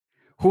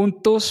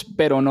Juntos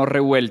pero no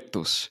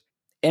revueltos.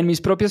 En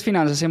Mis Propias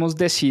Finanzas hemos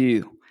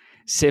decidido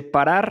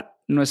separar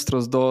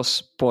nuestros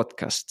dos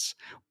podcasts.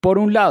 Por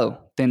un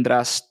lado,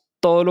 tendrás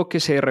todo lo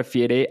que se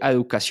refiere a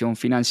educación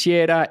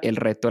financiera, el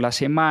reto de la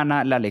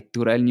semana, la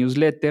lectura del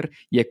newsletter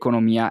y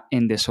economía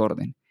en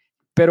desorden.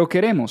 Pero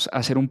queremos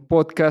hacer un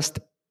podcast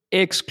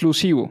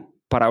exclusivo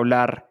para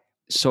hablar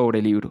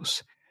sobre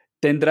libros.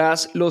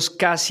 Tendrás los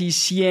casi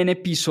 100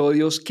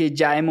 episodios que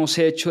ya hemos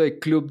hecho de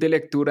Club de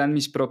Lectura en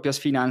Mis Propias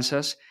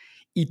Finanzas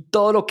y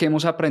todo lo que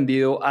hemos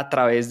aprendido a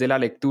través de la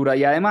lectura,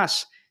 y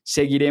además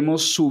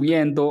seguiremos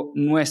subiendo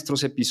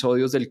nuestros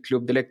episodios del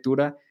Club de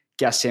Lectura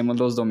que hacemos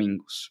los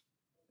domingos.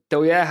 Te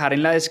voy a dejar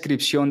en la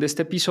descripción de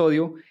este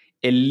episodio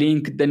el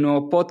link del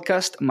nuevo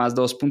podcast Más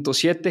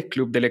 2.7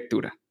 Club de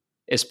Lectura.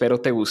 Espero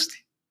te guste.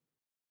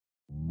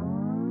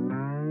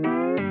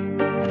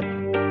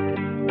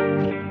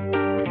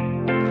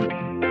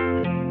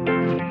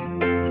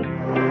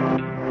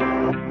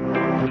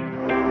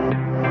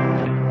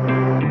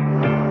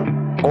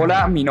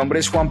 Hola, mi nombre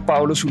es Juan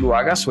Pablo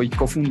Zuluaga, soy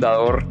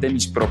cofundador de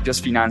Mis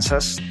Propias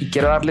Finanzas y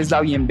quiero darles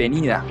la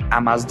bienvenida a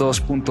Más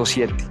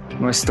 2.7,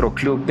 nuestro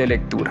club de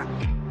lectura.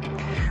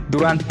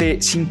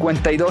 Durante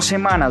 52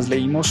 semanas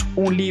leímos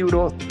un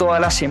libro todas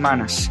las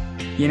semanas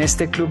y en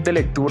este club de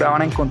lectura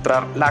van a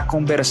encontrar la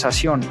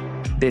conversación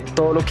de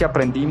todo lo que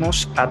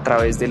aprendimos a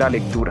través de la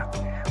lectura.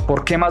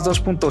 ¿Por qué más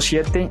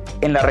 2.7?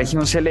 En la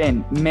región se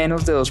leen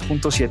menos de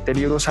 2.7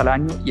 libros al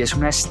año y es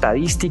una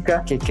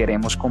estadística que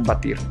queremos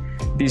combatir.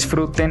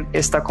 Disfruten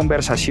esta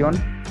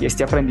conversación y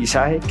este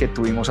aprendizaje que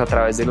tuvimos a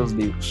través de los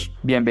libros.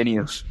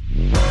 Bienvenidos.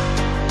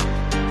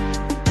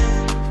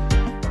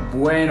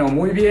 Bueno,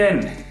 muy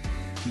bien.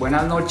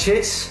 Buenas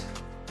noches.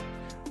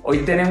 Hoy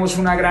tenemos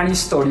una gran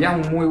historia,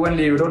 un muy buen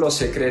libro, Los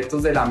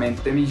secretos de la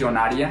mente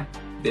millonaria,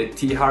 de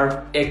T.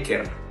 Harv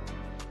Eker.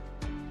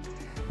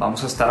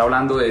 Vamos a estar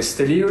hablando de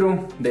este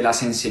libro, de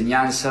las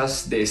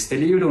enseñanzas de este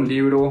libro, un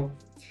libro,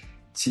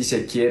 si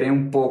se quiere,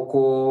 un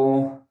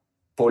poco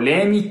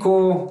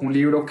polémico, un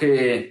libro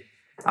que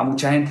a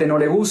mucha gente no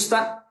le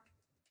gusta,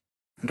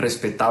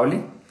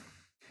 respetable.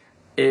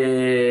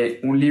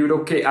 Un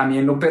libro que a mí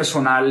en lo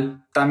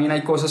personal también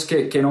hay cosas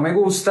que no me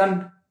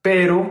gustan,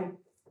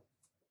 pero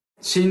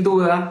sin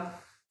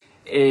duda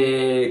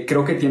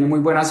creo que tiene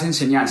muy buenas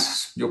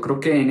enseñanzas. Yo creo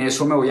que en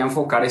eso me voy a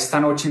enfocar esta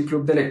noche en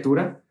Club de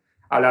Lectura.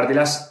 Hablar de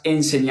las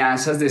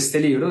enseñanzas de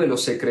este libro, de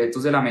los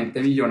secretos de la mente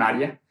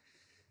millonaria,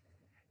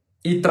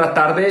 y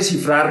tratar de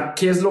descifrar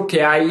qué es lo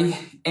que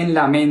hay en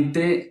la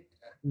mente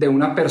de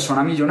una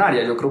persona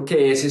millonaria. Yo creo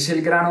que ese es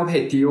el gran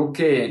objetivo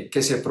que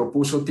se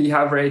propuso T.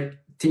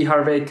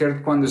 Harv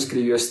Eker cuando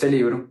escribió este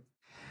libro.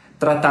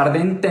 Tratar de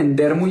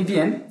entender muy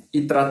bien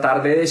y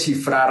tratar de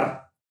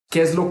descifrar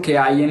qué es lo que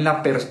hay en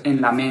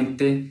la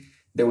mente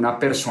de una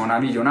persona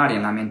millonaria,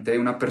 en la mente de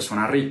una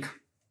persona rica.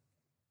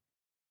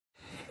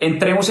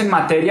 Entremos en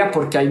materia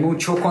porque hay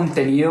mucho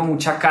contenido,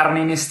 mucha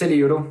carne en este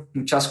libro,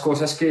 muchas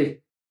cosas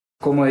que,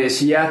 como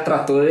decía,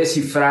 trató de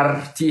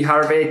descifrar T.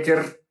 Harv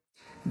Eker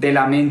de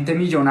la mente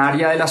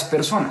millonaria de las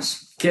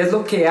personas. ¿Qué es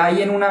lo que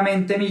hay en una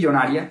mente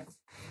millonaria?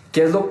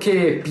 ¿Qué es lo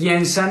que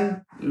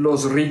piensan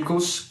los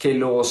ricos que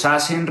los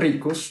hacen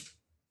ricos?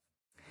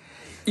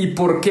 ¿Y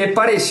por qué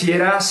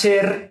pareciera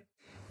ser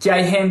que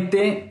hay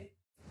gente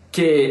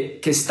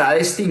que está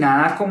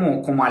destinada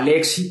como al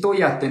éxito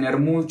y a tener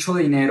mucho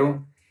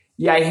dinero?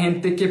 Y hay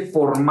gente que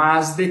por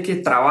más de que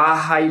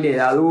trabaja y le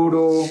da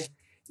duro,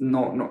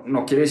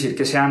 no quiere decir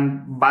que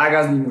sean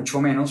vagas ni mucho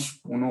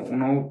menos.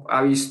 Uno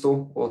ha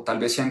visto o tal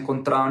vez se ha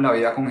encontrado en la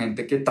vida con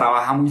gente que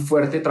trabaja muy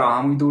fuerte,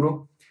 trabaja muy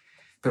duro,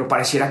 pero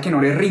pareciera que no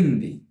le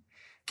rinde,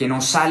 que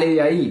no sale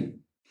de ahí.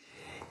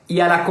 Y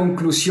a la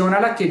conclusión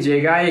a la que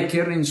llega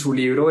Eker en su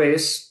libro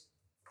es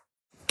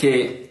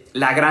que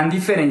la gran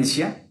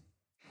diferencia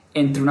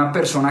entre una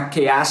persona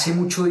que hace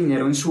mucho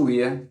dinero en su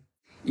vida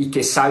y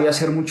que sabe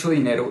hacer mucho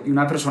dinero y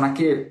una persona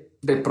que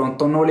de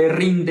pronto no le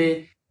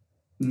rinde,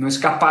 no es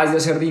capaz de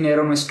hacer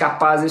dinero, no es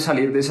capaz de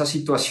salir de esa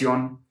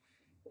situación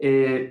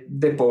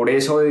de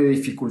pobreza o de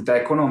dificultad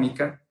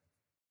económica.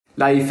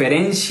 La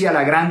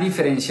gran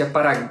diferencia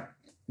para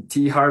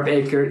T. Harv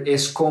Eker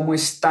es cómo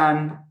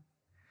están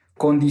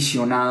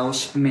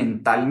condicionados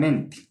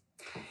mentalmente.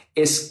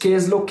 Es qué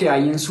es lo que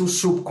hay en su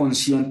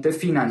subconsciente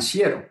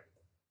financiero.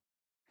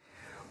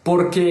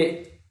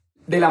 Porque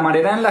de la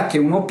manera en la que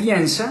uno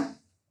piensa,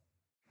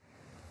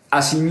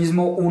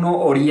 asimismo, uno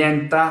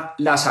orienta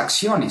las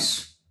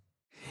acciones.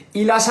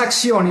 Y las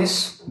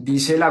acciones,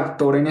 dice el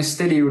autor en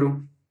este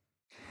libro,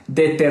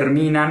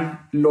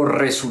 determinan los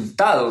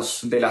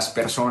resultados de las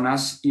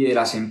personas y de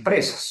las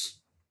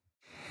empresas.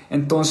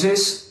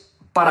 Entonces,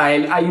 para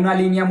él hay una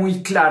línea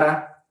muy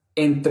clara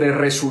entre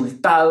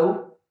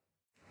resultado,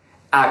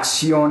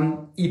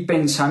 acción y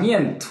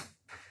pensamiento.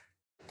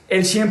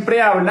 Él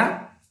siempre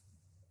habla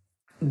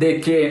de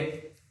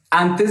que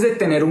antes de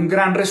tener un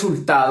gran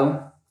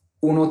resultado,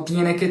 uno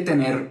tiene que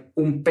tener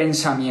un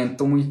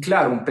pensamiento muy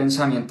claro, un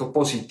pensamiento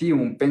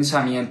positivo, un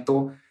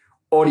pensamiento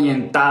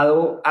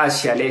orientado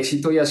hacia el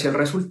éxito y hacia el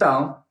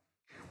resultado,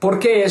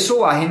 porque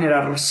eso va a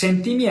generar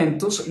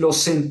sentimientos. Los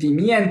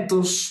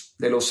sentimientos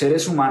de los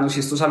seres humanos, y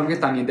esto es algo que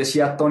también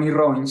decía Tony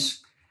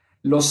Robbins,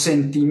 los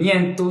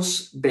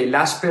sentimientos de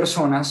las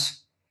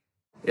personas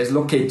es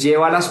lo que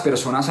lleva a las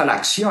personas a la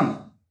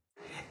acción.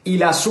 Y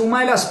la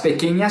suma de las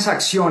pequeñas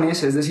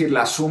acciones, es decir,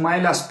 la suma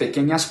de las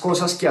pequeñas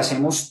cosas que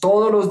hacemos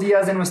todos los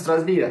días de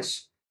nuestras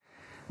vidas,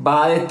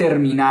 va a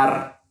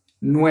determinar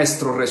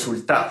nuestros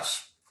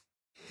resultados.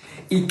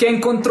 ¿Y qué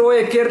encontró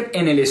Eker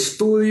en el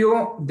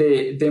estudio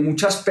de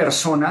muchas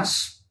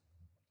personas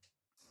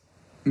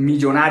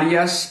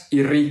millonarias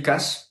y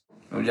ricas?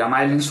 Lo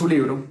llama él en su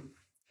libro.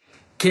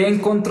 ¿Qué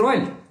encontró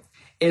él?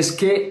 Es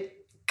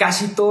que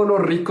casi todos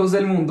los ricos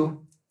del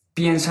mundo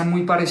piensan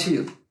muy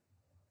parecido,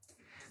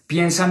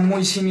 piensan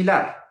muy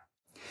similar.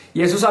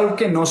 Y eso es algo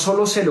que no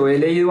solo se lo he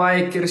leído a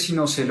Eker,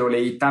 sino se lo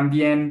leí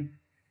también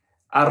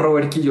a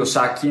Robert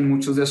Kiyosaki en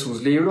muchos de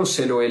sus libros,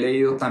 se lo he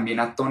leído también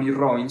a Tony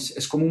Robbins.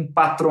 Es como un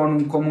patrón,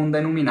 un común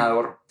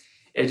denominador.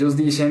 Ellos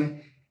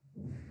dicen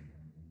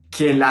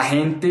que la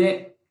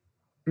gente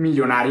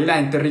millonaria y la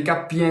gente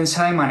rica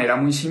piensa de manera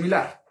muy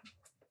similar.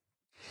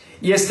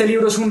 Y este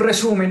libro es un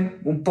resumen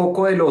un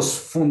poco de los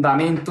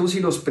fundamentos y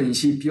los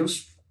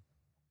principios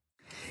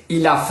y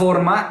la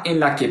forma en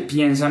la que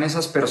piensan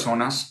esas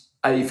personas,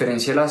 a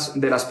diferencia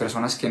de las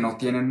personas que no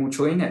tienen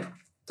mucho dinero.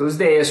 Entonces,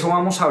 de eso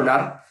vamos a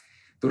hablar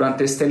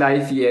durante este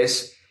live, y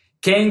es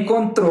 ¿qué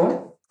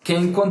encontró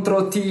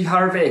T.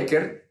 Harv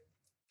Eker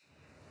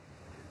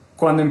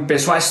cuando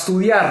empezó a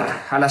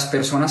estudiar a las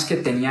personas que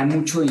tenían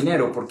mucho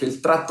dinero? Porque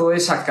él trató de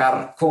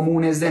sacar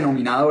comunes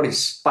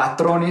denominadores,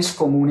 patrones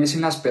comunes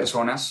en las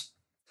personas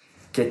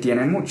que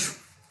tienen mucho.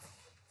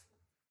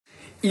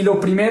 Y lo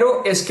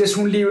primero es que es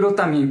un libro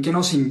también que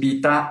nos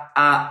invita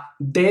a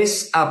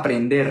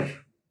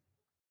desaprender,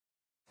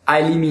 a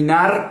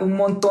eliminar un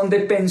montón de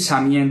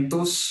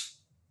pensamientos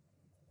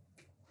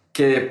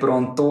que de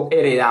pronto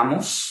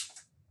heredamos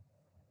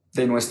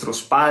de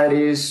nuestros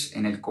padres,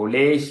 en el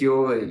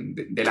colegio,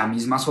 de la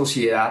misma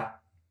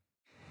sociedad.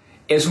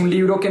 Es un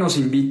libro que nos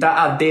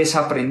invita a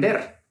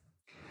desaprender,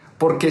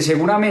 porque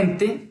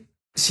seguramente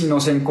si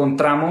nos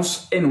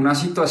encontramos en una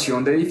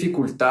situación de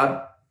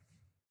dificultad,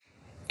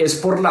 es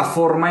por la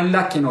forma en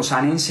la que nos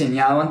han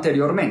enseñado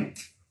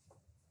anteriormente.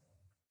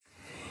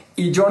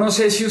 Y yo no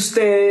sé si a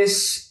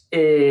ustedes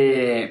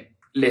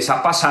les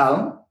ha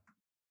pasado,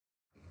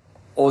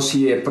 o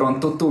si de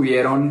pronto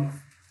tuvieron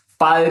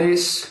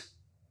padres,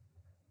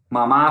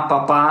 mamá,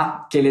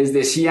 papá, que les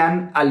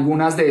decían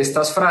algunas de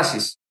estas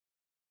frases.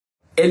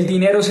 El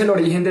dinero es el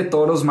origen de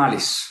todos los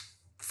males.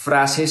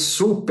 Frase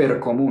súper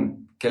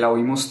común, que la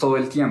oímos todo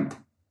el tiempo.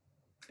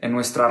 En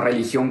nuestra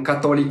religión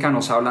católica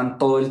nos hablan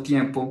todo el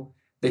tiempo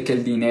de que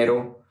el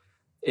dinero,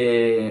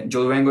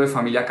 yo vengo de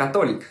familia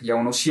católica, y a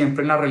uno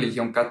siempre en la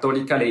religión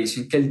católica le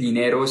dicen que el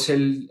dinero es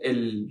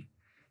el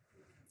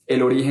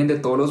origen de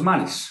todos los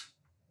males.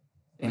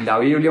 En la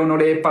Biblia uno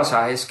lee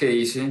pasajes que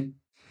dicen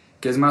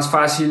que es más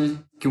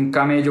fácil que un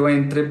camello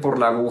entre por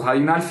la aguja de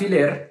un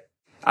alfiler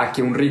a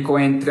que un rico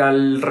entre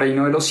al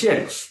reino de los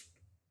cielos.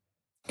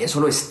 Eso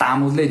lo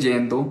estamos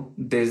leyendo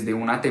desde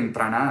una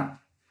temprana edad.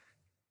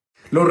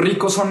 Los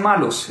ricos son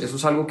malos, eso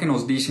es algo que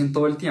nos dicen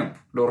todo el tiempo.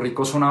 Los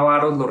ricos son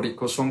avaros, los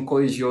ricos son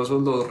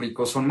codiciosos, los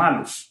ricos son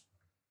malos.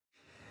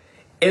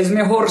 Es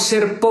mejor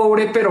ser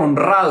pobre pero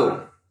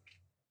honrado.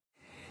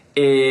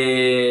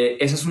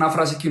 Esa es una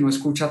frase que uno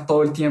escucha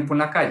todo el tiempo en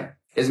la calle.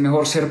 Es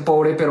mejor ser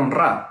pobre pero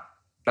honrado.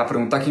 La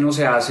pregunta que uno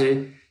se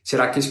hace,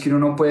 ¿será que es que uno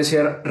no puede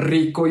ser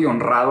rico y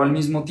honrado al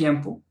mismo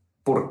tiempo?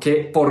 ¿Por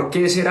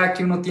qué será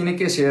que uno tiene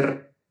que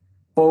ser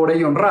pobre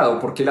y honrado?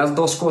 ¿Por qué las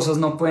dos cosas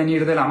no pueden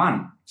ir de la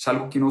mano? Es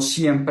algo que uno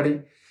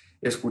siempre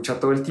escucha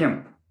todo el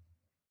tiempo.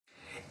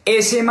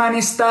 Ese man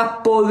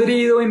está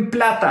podrido en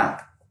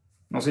plata.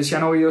 No sé si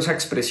han oído esa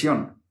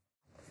expresión.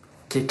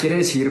 ¿Qué quiere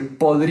decir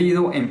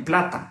podrido en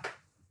plata?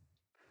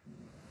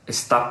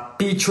 Está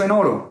picho en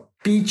oro.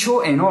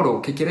 Picho en oro.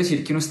 ¿Qué quiere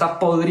decir que uno está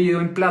podrido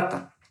en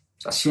plata?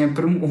 O sea,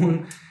 siempre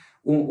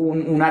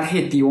un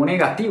adjetivo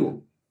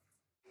negativo.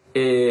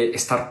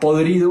 Estar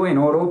podrido en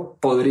oro,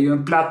 podrido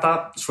en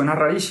plata, suena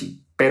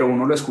rarísimo, pero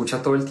uno lo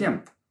escucha todo el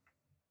tiempo.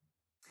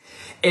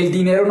 El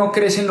dinero no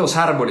crece en los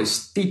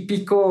árboles.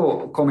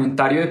 Típico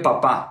comentario de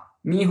papá.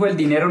 Mi hijo, el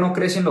dinero no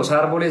crece en los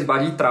árboles,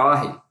 vaya y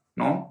trabaje,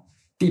 ¿no?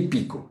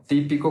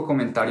 Típico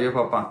comentario de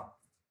papá.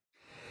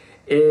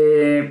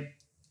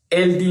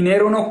 El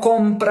dinero no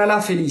compra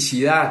la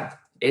felicidad.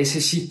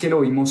 Ese sí que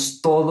lo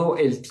vimos todo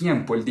el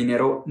tiempo. El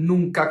dinero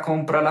nunca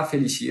compra la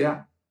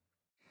felicidad.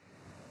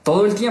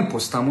 Todo el tiempo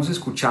estamos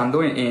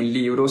escuchando en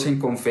libros, en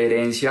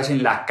conferencias,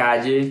 en la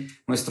calle,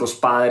 nuestros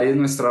padres,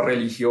 nuestra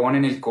religión,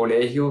 en el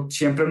colegio.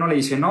 Siempre uno le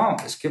dice, no,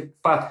 es que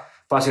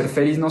para ser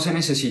feliz no se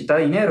necesita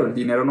dinero. El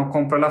dinero no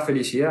compra la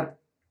felicidad.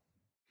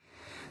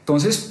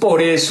 Entonces,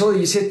 por eso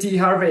dice T.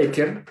 Harv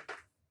Eker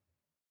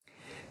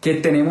que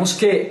tenemos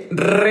que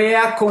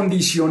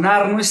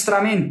reacondicionar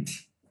nuestra mente,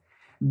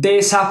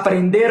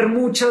 desaprender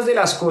muchas de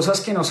las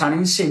cosas que nos han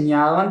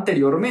enseñado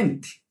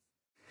anteriormente.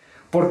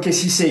 Porque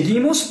si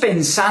seguimos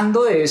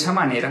pensando de esa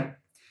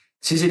manera,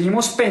 Si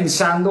seguimos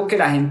pensando que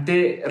la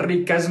gente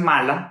rica es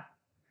mala,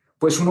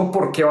 pues uno,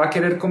 ¿por qué va a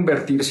querer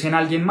convertirse en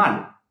alguien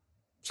malo?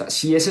 O sea,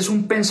 si ese es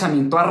un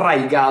pensamiento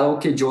arraigado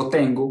que yo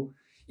tengo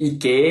y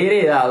que he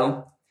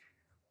heredado,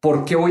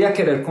 ¿por qué voy a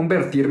querer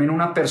convertirme en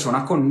una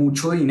persona con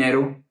mucho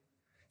dinero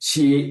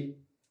si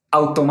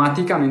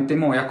automáticamente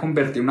me voy a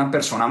convertir en una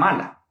persona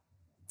mala?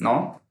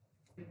 ¿No?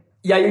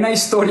 Y hay una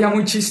historia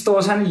muy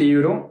chistosa en el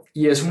libro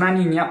y es una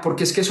niña,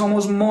 porque es que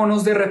somos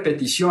monos de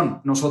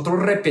repetición.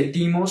 Nosotros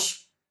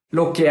repetimos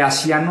lo que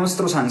hacían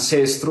nuestros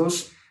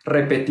ancestros,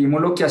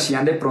 repetimos lo que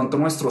hacían de pronto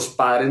nuestros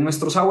padres,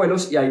 nuestros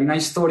abuelos, y hay una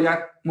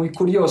historia muy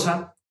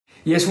curiosa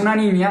y es una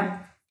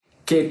niña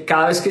que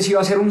cada vez que se iba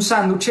a hacer un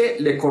sándwich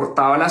le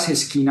cortaba las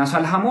esquinas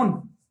al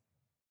jamón.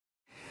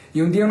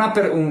 Y un día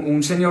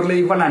un señor le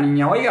dijo a la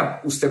niña,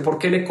 oiga, ¿usted por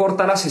qué le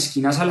corta las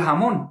esquinas al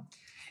jamón?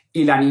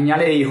 Y la niña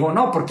le dijo,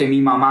 no, porque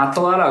mi mamá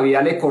toda la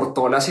vida le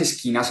cortó las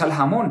esquinas al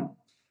jamón.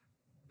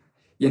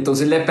 Y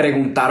entonces le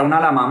preguntaron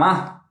a la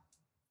mamá,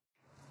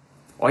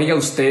 oiga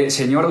usted,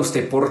 señora,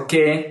 ¿usted por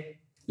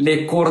qué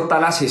le corta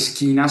las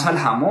esquinas al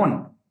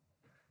jamón?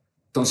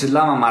 Entonces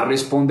la mamá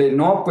responde,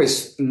 no,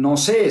 pues no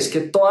sé, es que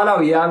toda la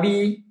vida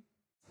vi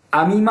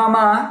a mi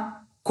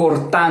mamá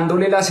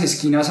cortándole las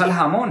esquinas al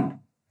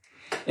jamón.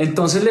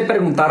 Entonces le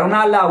preguntaron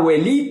a la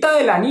abuelita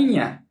de la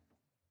niña,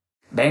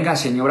 venga,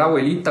 señora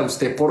abuelita,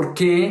 ¿usted por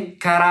qué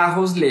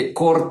carajos le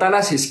corta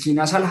las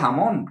esquinas al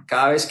jamón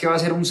cada vez que va a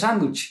hacer un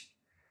sándwich?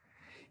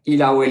 Y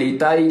la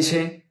abuelita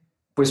dice,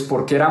 pues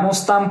porque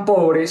éramos tan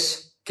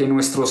pobres que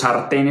nuestro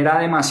sartén era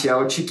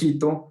demasiado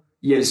chiquito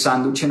y el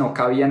sándwich no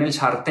cabía en el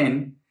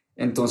sartén,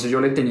 entonces yo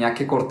le tenía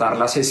que cortar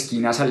las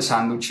esquinas al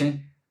sándwich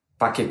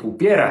para que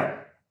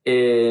cupiera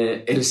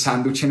el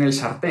sándwich en el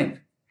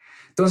sartén.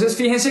 Entonces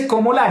fíjense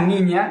cómo la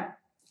niña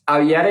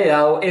había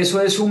heredado eso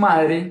de su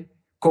madre,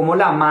 cómo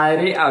la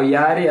madre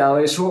había heredado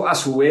eso a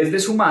su vez de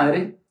su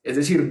madre, es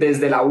decir,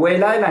 desde la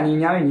abuela de la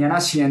niña venían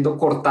haciendo,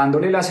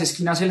 cortándole las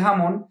esquinas el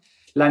jamón.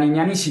 La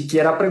niña ni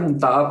siquiera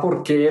preguntaba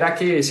por qué era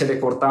que se le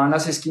cortaban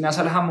las esquinas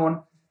al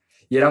jamón,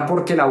 y era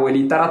porque la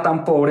abuelita era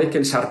tan pobre que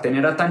el sartén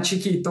era tan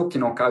chiquito que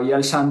no cabía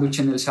el sándwich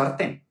en el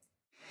sartén.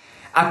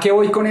 ¿A qué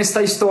voy con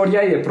esta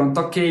historia y de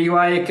pronto a qué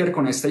iba Eker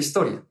con esta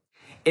historia?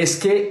 Es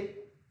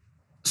que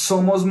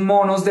somos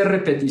monos de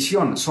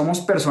repetición,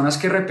 somos personas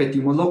que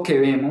repetimos lo que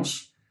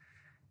vemos,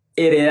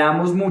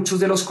 heredamos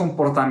muchos de los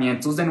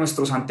comportamientos de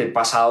nuestros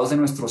antepasados, de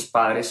nuestros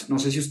padres. No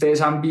sé si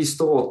ustedes han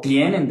visto o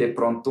tienen de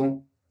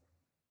pronto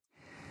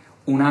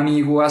un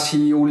amigo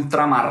así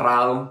ultra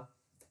amarrado.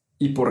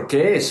 ¿Y por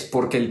qué es?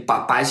 Porque el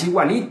papá es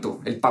igualito,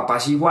 el papá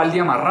es igual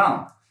de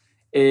amarrado.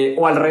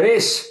 O al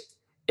revés,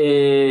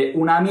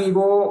 un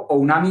amigo o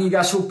una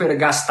amiga súper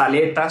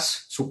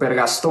gastaletas, súper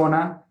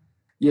gastona,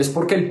 y es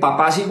porque el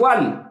papá es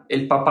igual,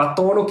 el papá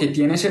todo lo que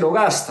tiene se lo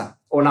gasta.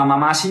 O la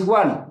mamá es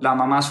igual, la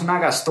mamá es una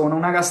gastona,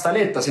 una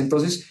gastaletas.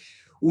 Entonces,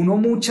 uno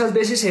muchas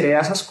veces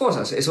hereda esas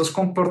cosas, esos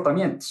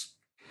comportamientos.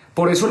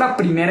 Por eso la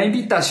primera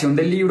invitación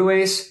del libro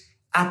es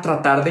a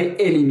tratar de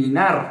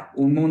eliminar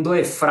un mundo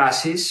de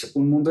frases,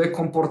 un mundo de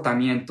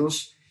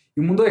comportamientos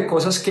y un mundo de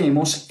cosas que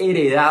hemos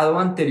heredado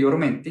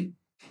anteriormente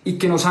y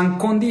que nos han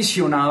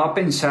condicionado a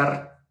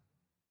pensar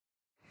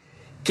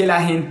que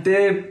la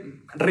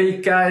gente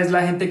rica es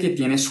la gente que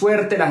tiene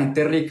suerte, la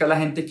gente rica es la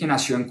gente que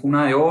nació en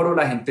cuna de oro,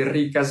 la gente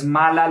rica es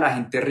mala, la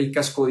gente rica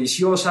es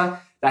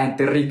codiciosa, la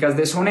gente rica es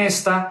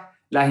deshonesta,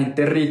 la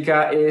gente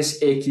rica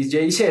es X,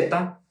 Y,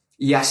 Z,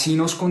 y así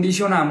nos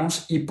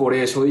condicionamos y por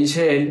eso,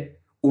 dice él,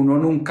 uno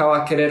nunca va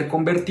a querer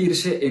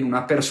convertirse en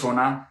una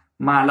persona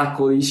mala,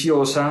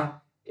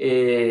 codiciosa,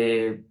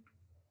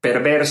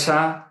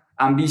 perversa,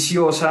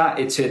 ambiciosa,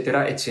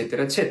 etcétera,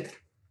 etcétera, etcétera.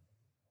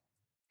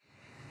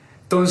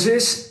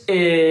 Entonces,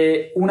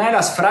 una de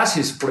las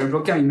frases, por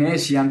ejemplo, que a mí me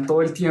decían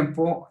todo el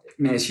tiempo,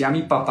 me decía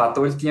mi papá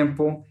todo el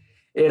tiempo,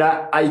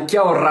 era, hay que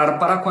ahorrar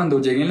para cuando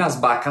lleguen las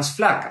vacas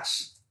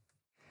flacas.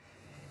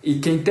 Y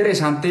qué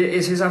interesante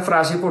es esa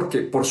frase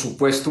porque, por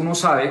supuesto, uno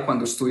sabe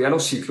cuando estudia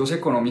los ciclos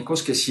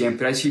económicos que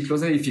siempre hay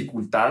ciclos de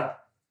dificultad,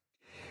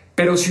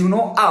 pero si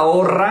uno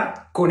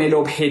ahorra con el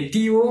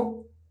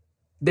objetivo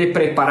de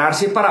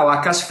prepararse para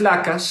vacas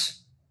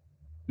flacas,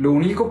 lo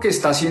único que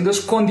está haciendo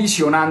es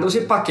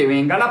condicionándose para que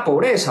venga la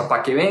pobreza,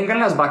 para que vengan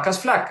las vacas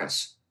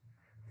flacas.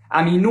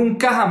 A mí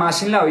nunca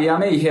jamás en la vida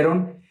me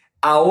dijeron,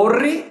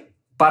 ahorre.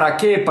 ¿Para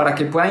qué? Para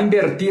que pueda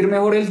invertir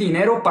mejor el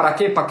dinero. ¿Para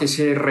qué? Para que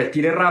se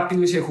retire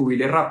rápido y se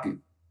jubile rápido.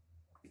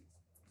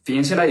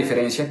 Fíjense la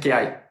diferencia que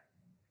hay.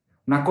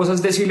 Una cosa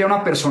es decirle a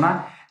una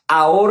persona,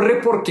 ahorre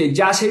porque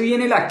ya se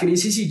viene la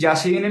crisis y ya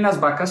se vienen las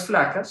vacas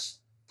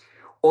flacas.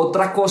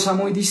 Otra cosa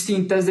muy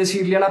distinta es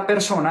decirle a la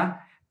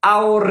persona,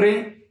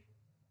 ahorre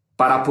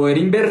para poder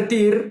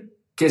invertir,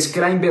 que es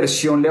que la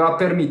inversión le va a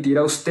permitir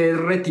a usted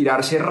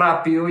retirarse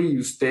rápido y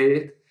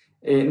usted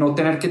no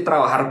tener que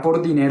trabajar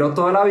por dinero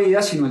toda la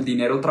vida, sino el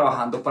dinero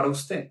trabajando para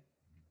usted.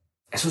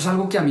 Eso es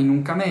algo que a mí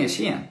nunca me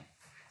decían.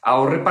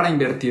 Ahorre para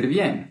invertir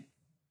bien.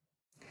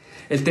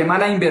 El tema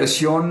de la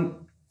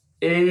inversión,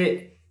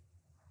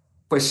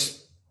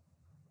 pues,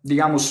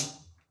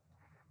 digamos,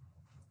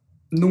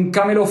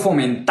 nunca me lo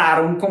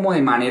fomentaron como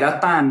de manera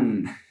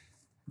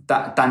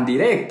tan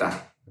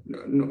directa.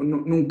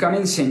 Nunca me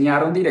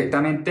enseñaron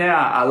directamente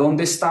a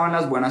dónde estaban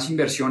las buenas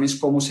inversiones,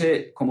 cómo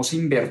se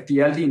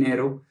invertía el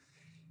dinero,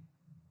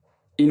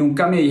 y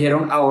nunca me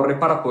dijeron ahorre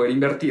para poder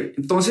invertir.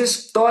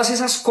 Entonces, todas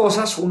esas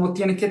cosas uno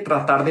tiene que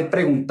tratar de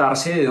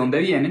preguntarse de dónde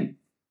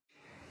vienen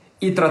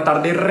y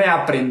tratar de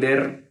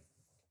reaprender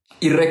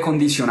y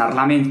recondicionar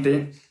la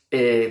mente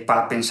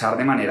para pensar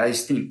de manera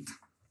distinta.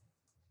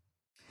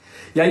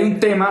 Y hay un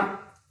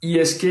tema, y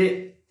es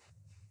que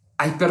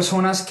hay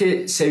personas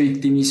que se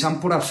victimizan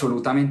por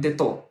absolutamente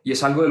todo, y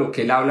es algo de lo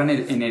que él habla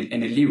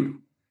en el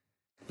libro.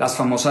 Las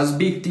famosas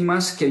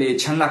víctimas que le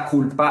echan la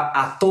culpa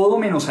a todo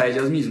menos a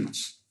ellas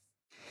mismas.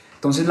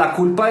 Entonces, la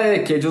culpa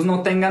de que ellos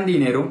no tengan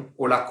dinero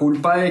o la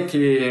culpa de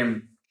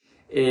que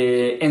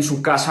en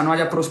su casa no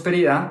haya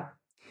prosperidad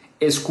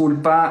es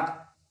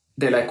culpa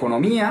de la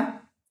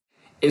economía,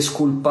 es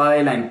culpa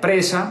de la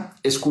empresa,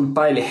 es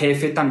culpa del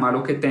jefe tan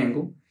malo que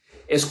tengo,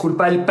 es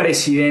culpa del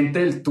presidente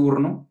del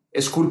turno,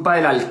 es culpa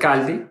del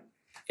alcalde,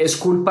 es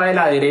culpa de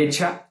la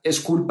derecha, es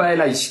culpa de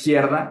la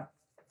izquierda,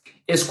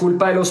 es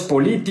culpa de los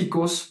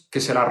políticos que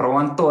se la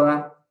roban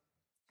toda,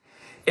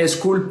 es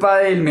culpa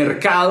del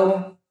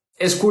mercado,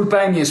 es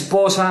culpa de mi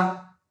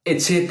esposa,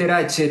 etcétera,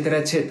 etcétera,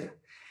 etcétera.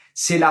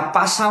 Se la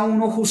pasa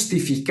uno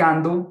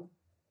justificando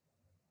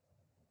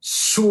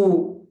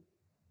su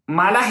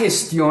mala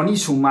gestión y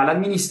su mala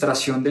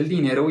administración del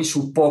dinero y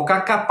su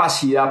poca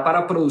capacidad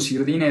para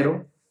producir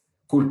dinero,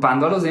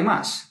 culpando a los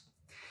demás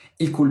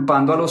y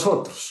culpando a los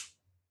otros.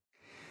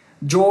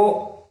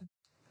 Yo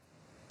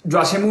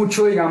hace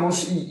mucho,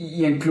 digamos,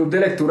 y en Club de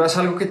Lectura es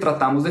algo que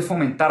tratamos de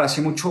fomentar,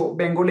 hace mucho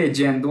vengo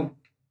leyendo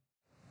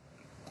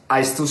a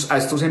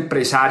estos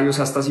empresarios,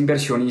 a estas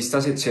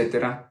inversionistas,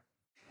 etcétera.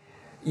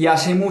 Y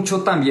hace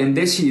mucho también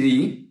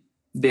decidí,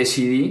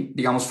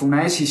 digamos, fue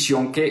una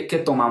decisión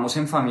que tomamos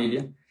en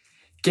familia,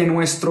 que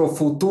nuestro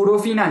futuro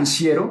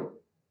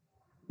financiero,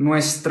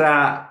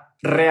 nuestra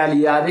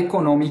realidad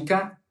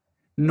económica,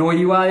 no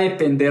iba a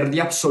depender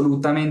de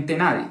absolutamente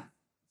nadie.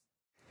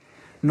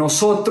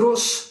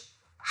 Nosotros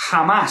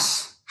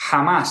jamás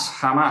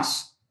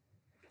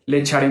le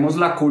echaremos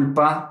la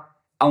culpa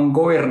a un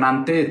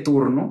gobernante de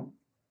turno,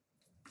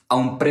 a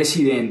un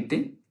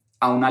presidente,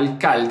 a un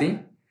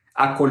alcalde,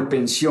 a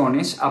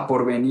Colpensiones, a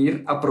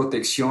Porvenir, a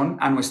Protección,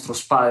 a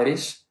nuestros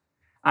padres,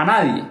 a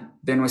nadie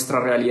de nuestra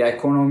realidad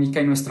económica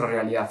y nuestra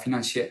realidad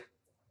financiera.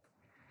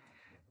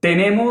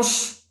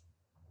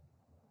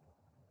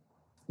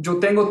 Yo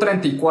tengo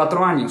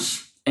 34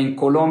 años, en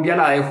Colombia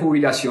la edad de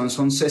jubilación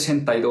son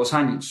 62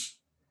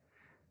 años.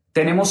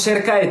 Tenemos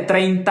cerca de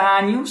 30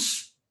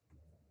 años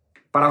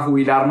para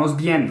jubilarnos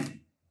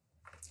bien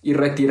y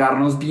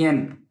retirarnos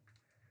bien,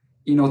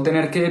 y no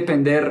tener que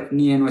depender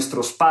ni de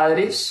nuestros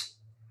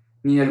padres,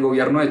 ni del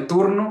gobierno de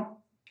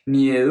turno,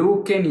 ni de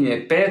Duque, ni de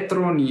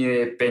Petro, ni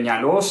de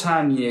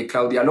Peñalosa, ni de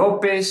Claudia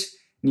López,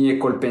 ni de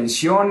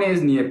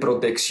Colpensiones, ni de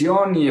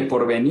Protección, ni de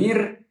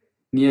Porvenir,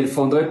 ni del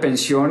fondo de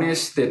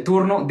pensiones de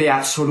turno, de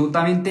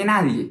absolutamente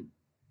nadie.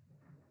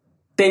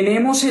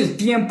 Tenemos el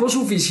tiempo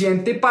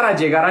suficiente para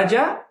llegar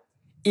allá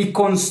y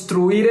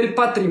construir el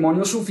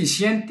patrimonio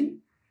suficiente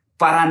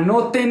para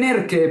no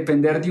tener que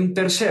depender de un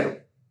tercero.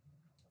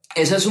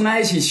 Esa es una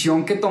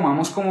decisión que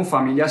tomamos como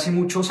familia hace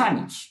muchos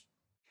años.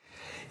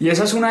 Y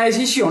esa es una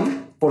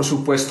decisión, por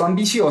supuesto,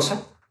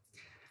 ambiciosa,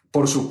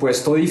 por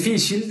supuesto,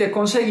 difícil de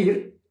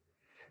conseguir,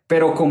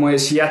 pero como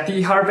decía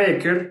T. Harv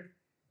Eker,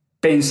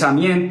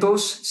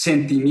 pensamientos,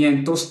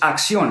 sentimientos,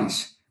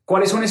 acciones.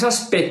 ¿Cuáles son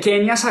esas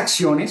pequeñas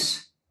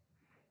acciones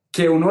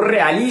que uno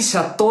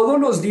realiza todos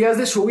los días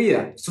de su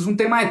vida? Esto es un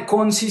tema de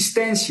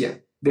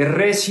consistencia, de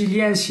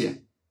resiliencia,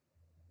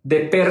 de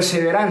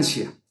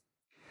perseverancia.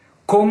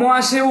 ¿Cómo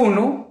hace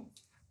uno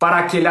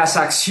para que las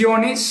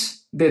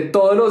acciones de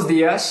todos los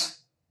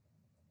días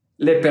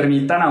le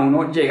permitan a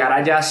uno llegar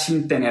allá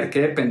sin tener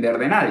que depender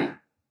de nadie?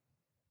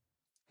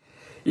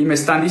 Y me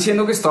están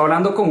diciendo que estoy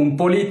hablando como un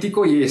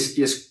político y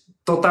es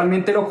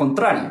totalmente lo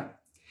contrario.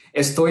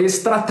 Estoy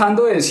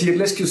tratando de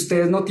decirles que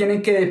ustedes no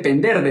tienen que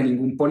depender de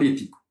ningún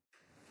político.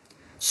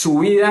 Su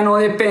vida no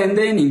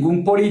depende de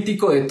ningún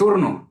político de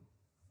turno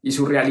y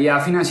su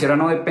realidad financiera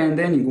no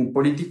depende de ningún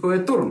político de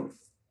turno.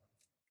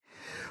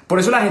 Por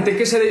eso la gente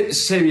que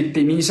se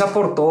victimiza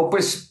por todo,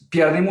 pues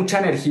pierde mucha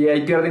energía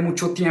y pierde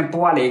mucho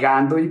tiempo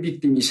alegando y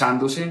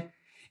victimizándose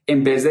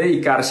en vez de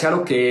dedicarse a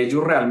lo que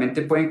ellos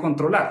realmente pueden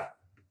controlar.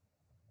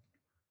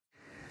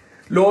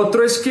 Lo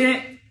otro es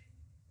que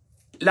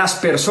las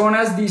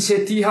personas, dice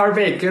T. Harv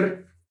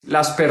Eker,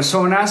 las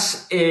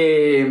personas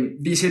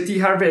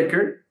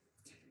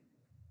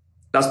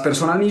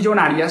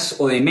millonarias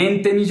o de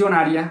mente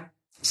millonaria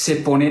se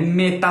ponen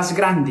metas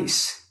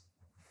grandes,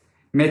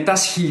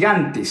 metas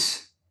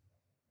gigantes.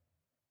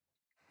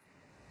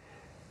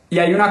 Y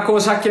hay una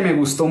cosa que me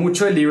gustó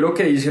mucho del libro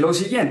que dice lo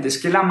siguiente, es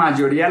que la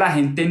mayoría de la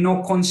gente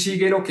no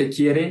consigue lo que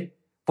quiere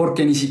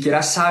porque ni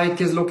siquiera sabe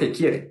qué es lo que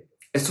quiere.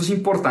 Esto es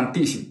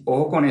importantísimo,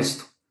 ojo con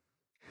esto.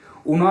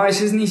 Uno a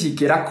veces ni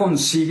siquiera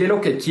consigue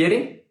lo que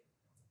quiere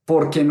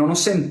 ¿por qué no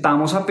nos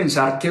sentamos a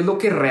pensar qué es lo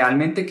que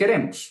realmente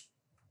queremos?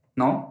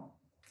 ¿No?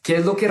 ¿Qué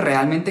es lo que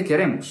realmente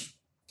queremos?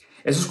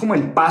 Eso es como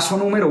el paso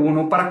número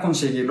uno para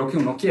conseguir lo que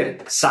uno quiere.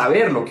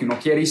 Saber lo que uno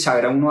quiere y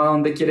saber a uno a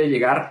dónde quiere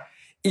llegar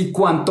y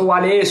cuánto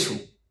vale eso.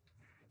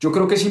 Yo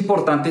creo que es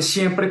importante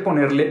siempre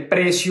ponerle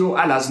precio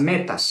a las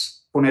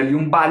metas, ponerle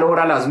un valor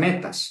a las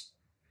metas.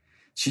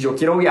 Si yo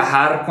quiero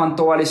viajar,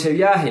 ¿cuánto vale ese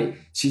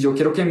viaje? Si yo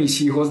quiero que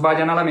mis hijos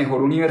vayan a la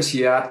mejor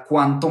universidad,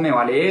 ¿cuánto me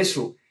vale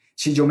eso?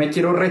 Si yo me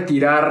quiero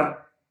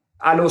retirar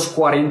a los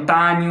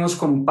 40 años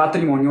con un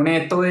patrimonio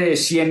neto de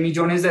 100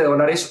 millones de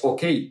dólares,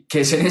 ok,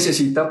 ¿qué se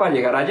necesita para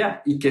llegar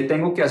allá? ¿Y qué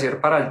tengo que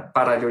hacer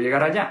para yo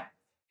llegar allá?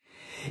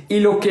 Y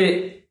lo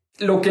que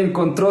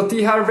encontró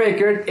T. Harv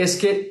Eker es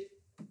que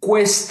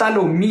cuesta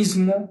lo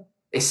mismo,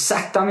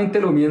 exactamente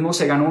lo mismo,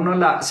 se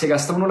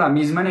gasta uno la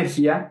misma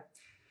energía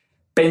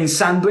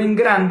pensando en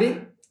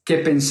grande que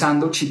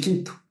pensando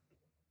chiquito.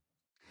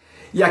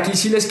 Y aquí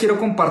sí les quiero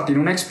compartir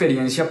una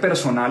experiencia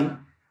personal,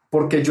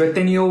 porque yo he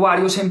tenido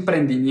varios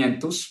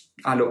emprendimientos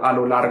a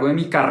lo largo de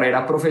mi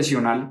carrera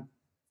profesional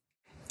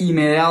y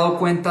me he dado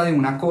cuenta de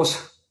una cosa.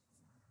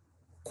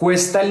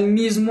 Cuesta el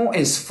mismo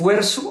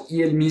esfuerzo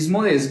y el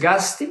mismo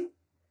desgaste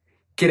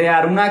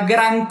crear una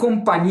gran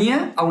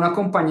compañía a una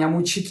compañía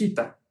muy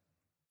chiquita.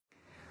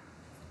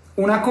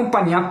 Una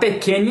compañía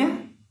pequeña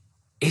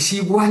es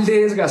igual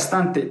de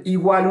desgastante,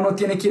 igual uno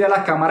tiene que ir a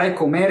la Cámara de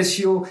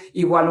Comercio,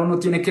 igual uno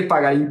tiene que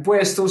pagar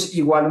impuestos,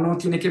 igual uno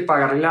tiene que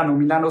pagarle la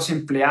nómina a los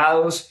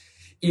empleados,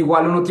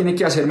 igual uno tiene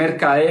que hacer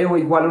mercadeo,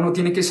 igual uno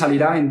tiene que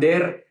salir a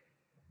vender.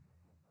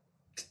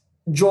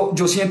 Yo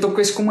siento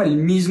que es como el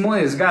mismo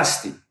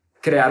desgaste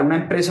crear una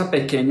empresa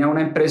pequeña a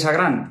una empresa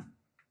grande.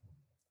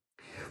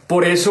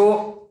 Por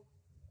eso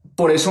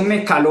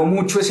me caló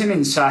mucho ese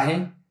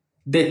mensaje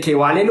de que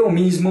vale lo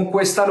mismo,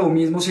 cuesta lo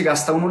mismo, se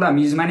gasta uno la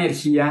misma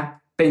energía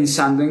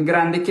pensando en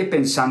grande que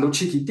pensando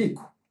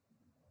chiquitico.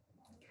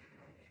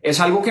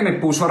 Es algo que me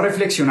puso a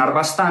reflexionar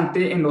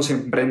bastante en los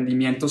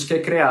emprendimientos que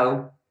he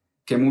creado,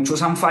 que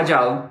muchos han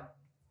fallado,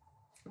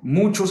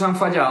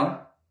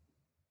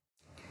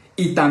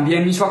 y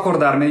también me hizo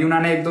acordarme de una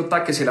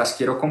anécdota que se las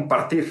quiero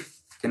compartir,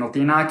 que no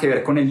tiene nada que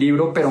ver con el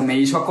libro, pero me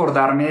hizo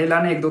acordarme de la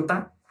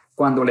anécdota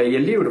cuando leí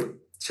el libro.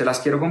 Se las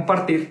quiero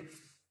compartir.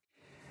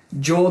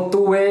 Yo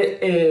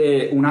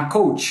tuve una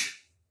coach,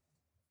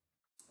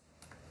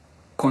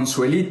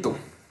 Consuelito,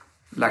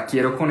 la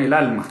quiero con el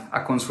alma,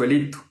 a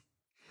Consuelito.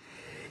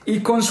 Y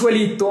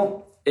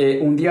Consuelito,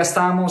 un día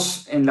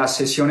estábamos en las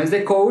sesiones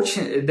de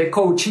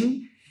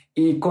coaching,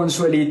 y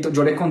Consuelito,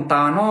 yo le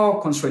contaba,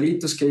 no,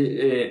 Consuelito, es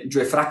que yo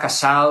he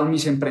fracasado en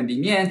mis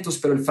emprendimientos,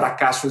 pero el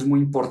fracaso es muy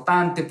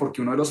importante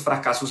porque uno de los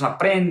fracasos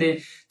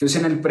aprende.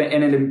 Entonces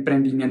en el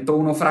emprendimiento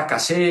uno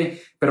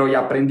fracasé, pero ya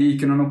aprendí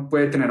que uno no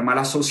puede tener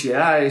malas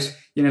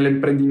sociedades. Y en el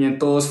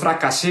emprendimiento 2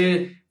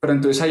 fracasé, pero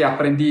entonces ahí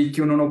aprendí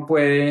que uno no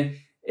puede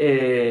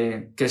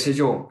qué sé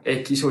yo,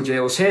 X o Y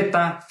o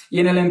Z, y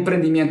en el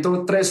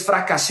emprendimiento 3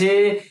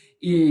 fracasé,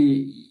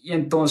 y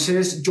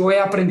entonces yo he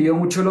aprendido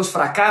mucho de los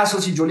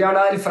fracasos, y yo le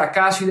hablaba del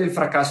fracaso y del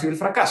fracaso y del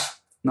fracaso,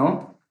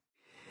 ¿no?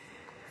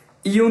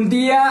 Y un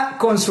día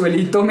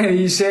Consuelito me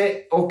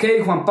dice, ok,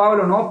 Juan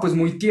Pablo, no, pues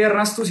muy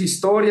tiernas tus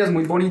historias,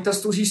 muy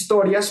bonitas tus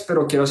historias,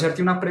 pero quiero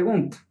hacerte una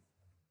pregunta.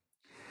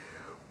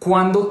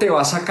 ¿Cuándo te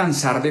vas a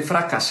cansar de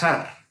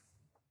fracasar?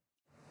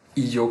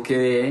 Y yo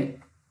quedé,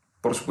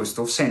 por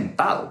supuesto,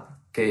 sentado,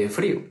 quedé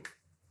frío.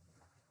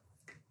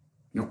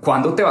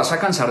 ¿Cuándo te vas a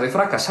cansar de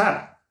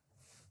fracasar?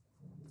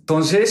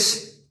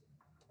 Entonces,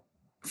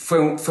 fue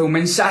un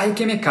mensaje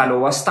que me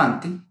caló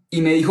bastante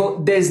y me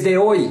dijo, desde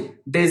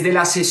hoy, desde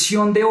la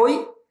sesión de hoy,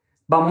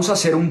 vamos a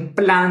hacer un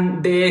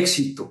plan de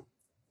éxito.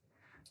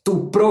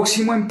 Tu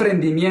próximo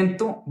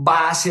emprendimiento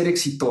va a ser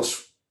exitoso.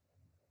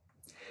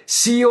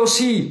 Sí o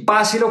sí,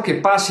 pase lo que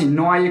pase,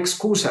 no hay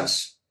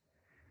excusas.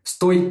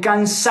 Estoy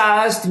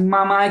cansada, estoy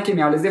mamada de que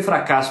me hables de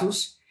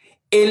fracasos.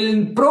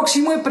 El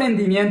próximo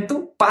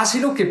emprendimiento, pase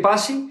lo que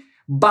pase,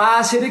 va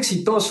a ser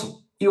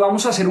exitoso y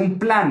vamos a hacer un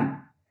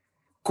plan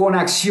con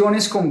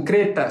acciones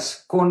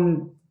concretas,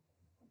 con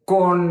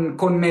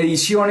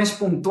mediciones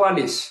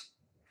puntuales,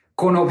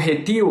 con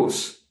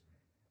objetivos.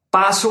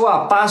 Paso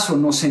a paso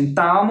nos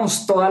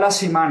sentábamos todas las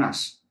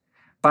semanas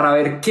para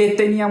ver qué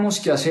teníamos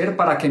que hacer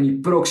para que mi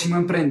próximo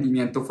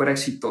emprendimiento fuera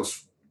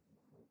exitoso.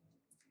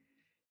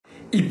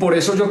 Y por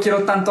eso yo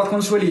quiero tanto a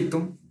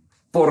Consuelito,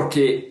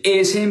 porque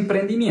ese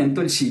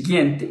emprendimiento, el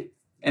siguiente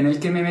en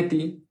el que me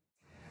metí,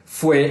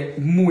 fue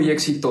muy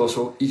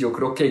exitoso y yo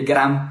creo que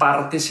gran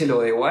parte se lo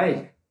debo a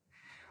él,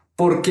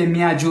 porque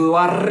me ayudó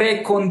a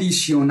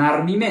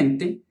recondicionar mi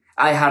mente,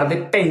 a dejar de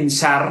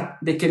pensar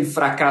de que el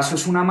fracaso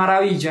es una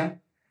maravilla.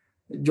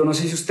 Yo no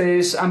sé si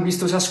ustedes han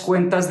visto esas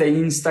cuentas de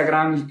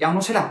Instagram y a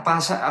uno se la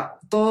pasa, a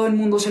todo el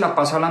mundo se la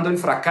pasa hablando del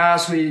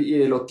fracaso y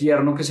de lo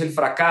tierno que es el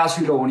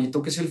fracaso y lo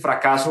bonito que es el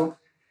fracaso.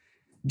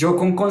 Yo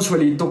con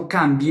Consuelito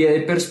cambié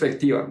de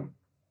perspectiva.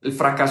 El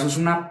fracaso es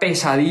una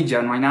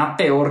pesadilla, no hay nada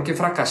peor que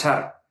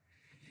fracasar.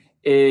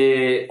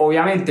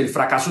 Obviamente el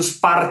fracaso es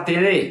parte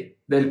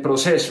del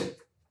proceso,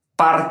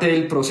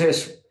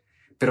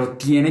 pero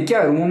tiene que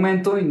haber un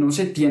momento y uno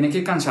se tiene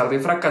que cansar de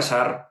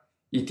fracasar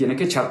y tiene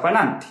que echar para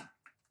adelante.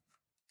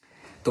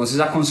 Entonces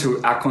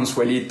a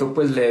Consuelito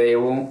pues le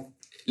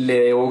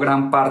debo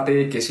gran parte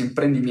de que ese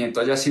emprendimiento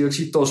haya sido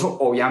exitoso.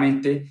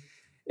 Obviamente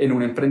en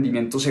un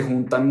emprendimiento se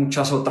juntan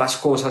muchas otras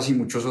cosas y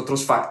muchos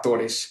otros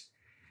factores,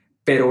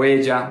 pero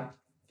ella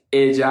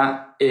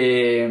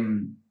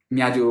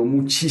me ayudó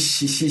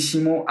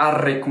muchísimo a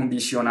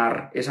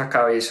recondicionar esa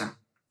cabeza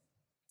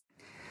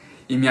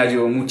y me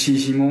ayudó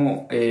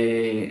muchísimo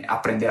a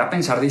aprender a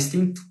pensar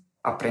distinto.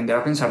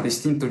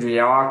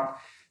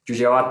 Yo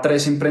llevaba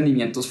 3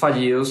 emprendimientos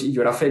fallidos y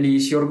yo era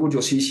feliz y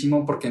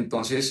orgullosísimo porque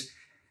entonces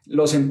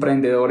los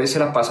emprendedores se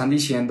la pasan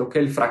diciendo que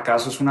el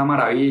fracaso es una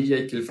maravilla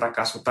y que el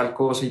fracaso tal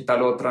cosa y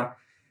tal otra.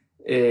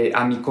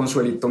 A mí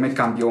Consuelito me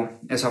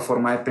cambió esa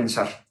forma de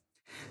pensar.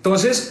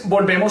 Entonces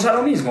volvemos a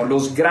lo mismo.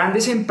 Los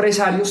grandes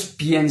empresarios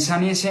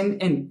piensan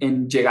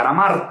en llegar a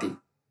Marte.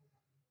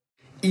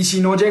 Y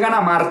si no llegan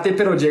a Marte,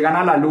 pero llegan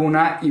a la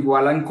Luna,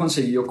 igual han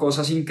conseguido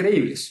cosas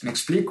increíbles. ¿Me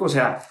explico? O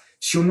sea,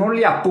 si uno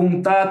le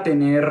apunta a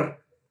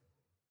tener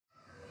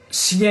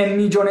 $100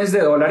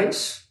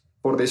 millones,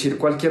 por decir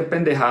cualquier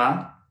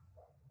pendejada,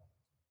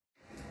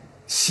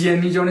 $100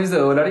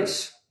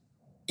 millones,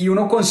 y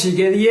uno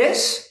consigue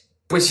 10,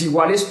 pues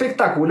igual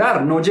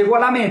espectacular. No llegó a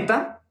la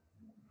meta,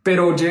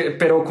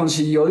 pero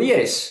consiguió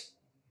 10.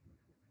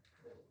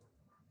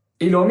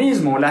 Y lo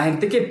mismo, la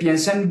gente que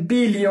piensa en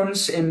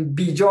billions, en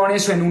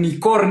billones o en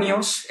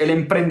unicornios, el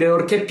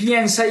emprendedor que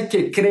piensa y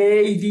que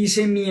cree y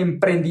dice mi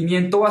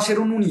emprendimiento va a ser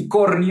un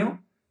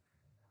unicornio.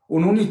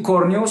 Un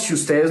unicornio, si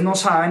ustedes no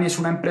saben, es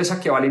una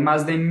empresa que vale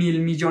más de $1.000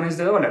 millones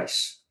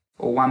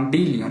o 1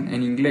 billion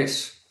en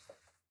inglés.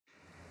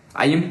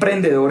 Hay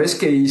emprendedores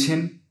que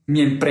dicen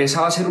mi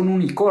empresa va a ser un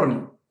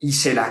unicornio y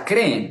se la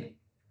creen.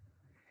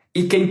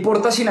 ¿Y qué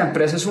importa si la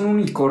empresa es un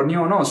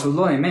unicornio o no? Eso es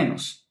lo de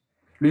menos.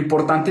 Lo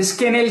importante es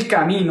que en el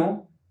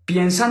camino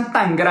piensan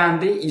tan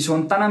grande y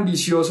son tan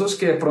ambiciosos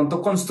que de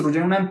pronto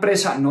construyen una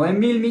empresa no de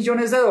 $1.000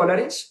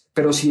 millones,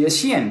 pero sí de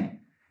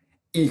 100.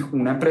 Y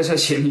una empresa de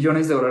 $100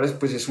 millones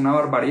pues es una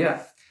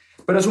barbaridad.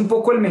 Pero es un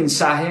poco el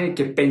mensaje de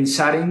que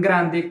pensar en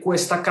grande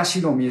cuesta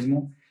casi lo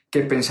mismo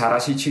que pensar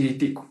así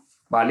chiquitico,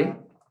 ¿vale?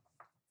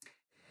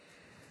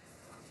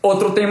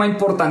 Otro tema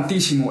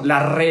importantísimo,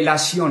 las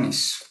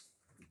relaciones.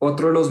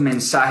 Otro de los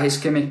mensajes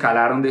que me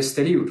calaron de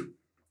este libro.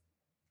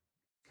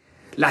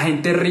 La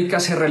gente rica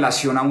se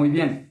relaciona muy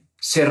bien,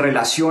 se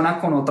relaciona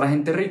con otra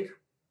gente rica.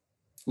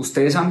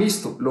 Ustedes han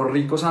visto, los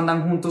ricos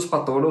andan juntos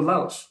para todos los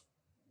lados,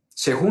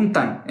 se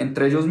juntan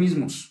entre ellos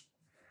mismos.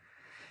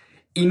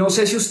 Y no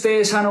sé si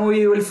ustedes han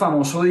oído el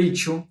famoso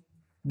dicho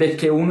de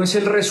que uno es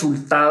el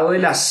resultado de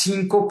las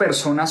 5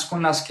 personas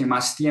con las que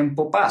más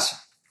tiempo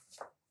pasa.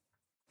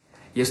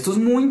 Y esto es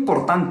muy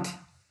importante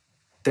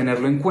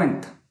tenerlo en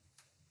cuenta.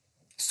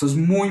 Esto es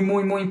muy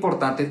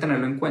importante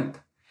tenerlo en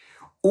cuenta.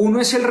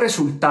 Uno es el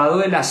resultado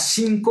de las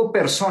 5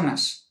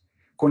 personas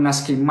con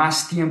las que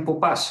más tiempo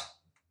pasa.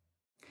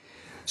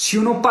 Si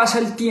uno pasa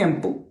el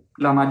tiempo,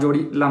 la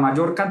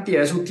mayor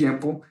cantidad de su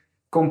tiempo,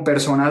 con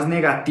personas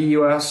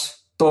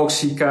negativas,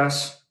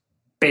 tóxicas,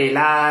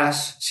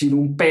 peladas, sin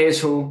un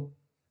peso,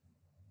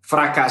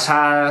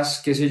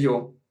 fracasadas, qué sé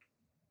yo,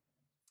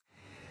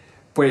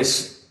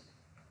 pues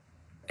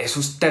eso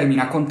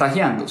termina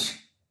contagiándose.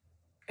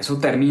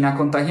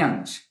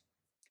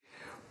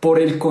 Por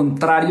el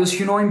contrario,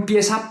 si uno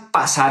empieza a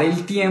pasar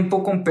el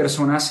tiempo con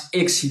personas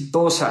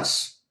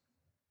exitosas,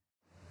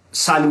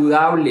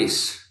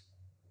 saludables,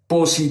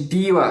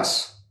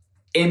 positivas,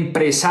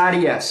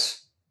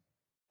 empresarias,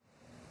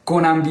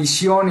 con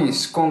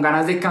ambiciones, con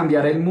ganas de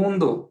cambiar el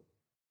mundo,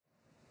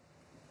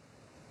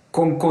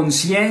 con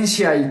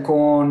conciencia y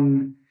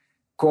con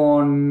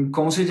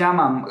 ¿cómo se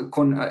llama?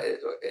 Con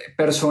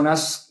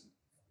personas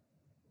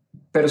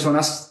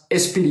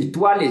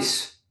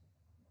espirituales.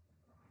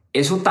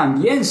 Eso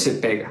también se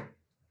pega.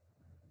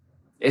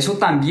 Eso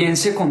también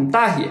se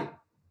contagia.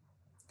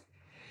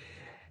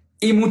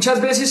 Y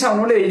muchas veces a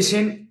uno le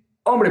dicen,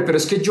 hombre, pero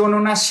es que yo no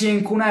nací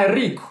en cuna de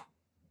rico.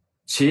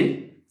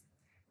 ¿Sí?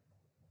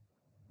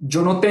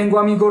 Yo no tengo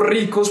amigos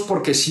ricos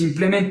porque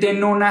simplemente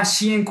no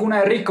nací en cuna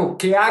de rico.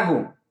 ¿Qué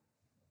hago?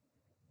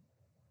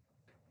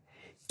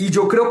 Y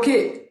yo creo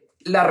que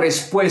la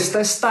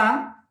respuesta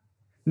está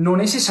no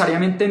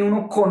necesariamente en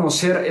uno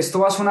conocer,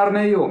 esto va a sonar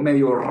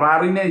medio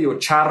raro y medio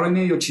charro y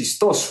medio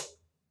chistoso.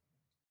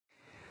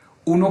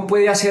 Uno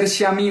puede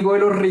hacerse amigo de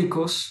los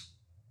ricos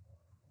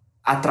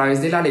a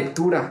través de la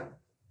lectura,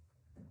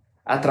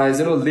 a través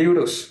de los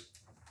libros.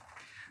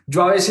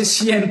 Yo a veces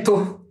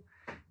siento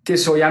que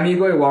soy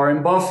amigo de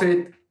Warren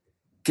Buffett,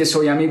 que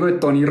soy amigo de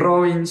Tony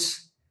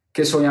Robbins,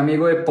 que soy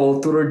amigo de Paul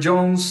Tudor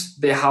Jones,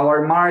 de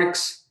Howard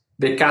Marks,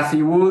 de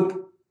Cathie Wood,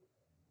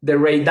 de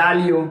Ray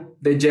Dalio,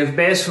 de Jeff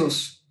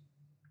Bezos.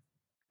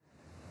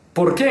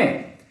 ¿Por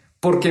qué?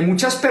 Porque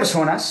muchas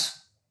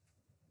personas,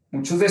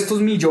 muchos de estos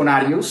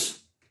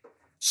millonarios,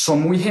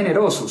 son muy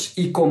generosos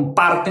y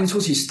comparten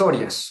sus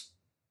historias.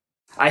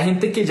 Hay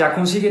gente que ya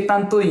consigue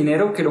tanto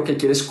dinero que lo que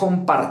quiere es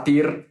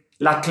compartir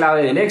la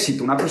clave del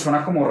éxito. Una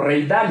persona como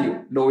Ray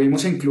Dalio, lo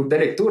vimos en Club de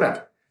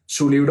Lectura,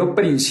 su libro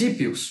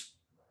Principios.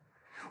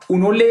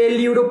 Uno lee el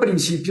libro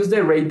Principios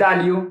de Ray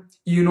Dalio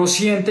y uno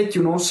siente que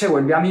uno se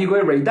vuelve amigo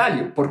de Ray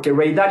Dalio, porque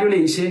Ray Dalio le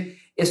dice,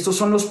 estos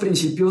son los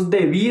principios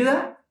de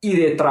vida y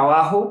de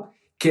trabajo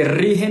que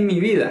rigen mi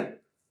vida.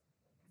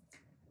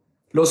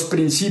 Los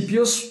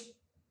principios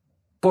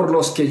por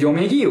los que yo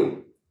me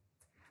guío.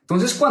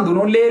 Entonces, cuando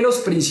uno lee los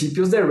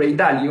principios de Ray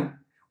Dalio,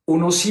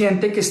 uno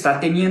siente que está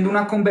teniendo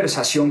una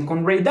conversación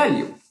con Ray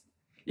Dalio.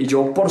 Y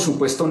yo, por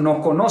supuesto,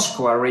 no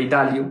conozco a Ray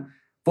Dalio,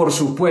 por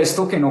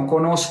supuesto que no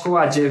conozco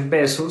a Jeff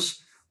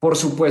Bezos, por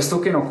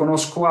supuesto que no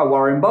conozco a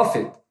Warren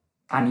Buffett,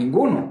 a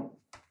ninguno.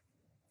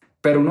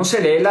 Pero uno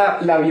se lee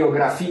la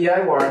biografía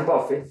de Warren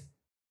Buffett.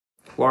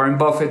 Warren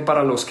Buffett,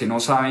 para los que no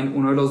saben,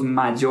 uno de los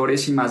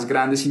mayores y más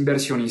grandes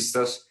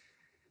inversionistas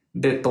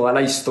de toda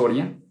la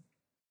historia.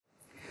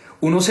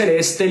 Uno se lee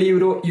este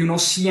libro y uno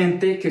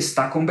siente que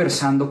está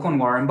conversando con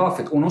Warren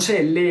Buffett. Uno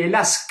se lee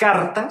las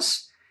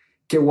cartas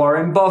que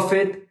Warren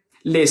Buffett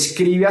le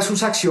escribe a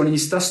sus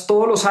accionistas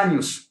todos los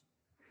años.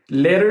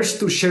 Letters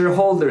to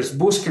shareholders,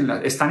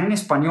 búsquenlas, están en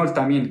español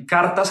también.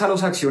 Cartas a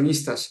los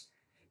accionistas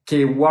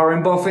que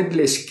Warren Buffett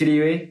le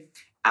escribe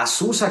a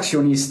sus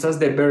accionistas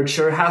de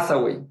Berkshire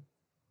Hathaway.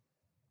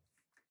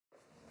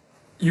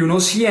 Y uno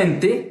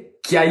siente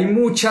que hay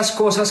muchas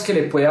cosas que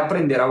le puede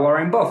aprender a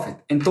Warren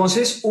Buffett.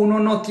 Entonces uno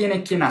no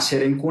tiene que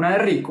nacer en cuna de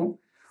rico,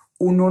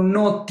 uno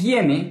no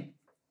tiene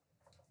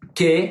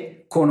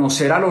que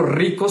conocer a los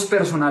ricos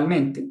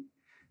personalmente.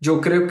 Yo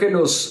creo que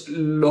los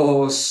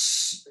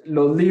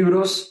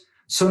libros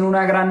son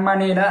una gran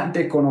manera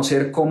de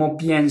conocer cómo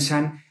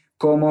piensan,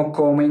 cómo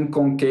comen,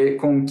 con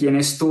quién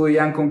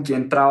estudian, con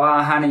quién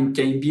trabajan, en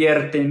qué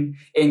invierten,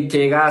 en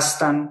qué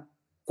gastan,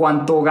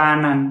 cuánto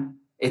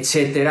ganan,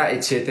 etcétera,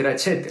 etcétera,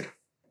 etcétera.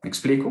 ¿Me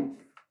explico?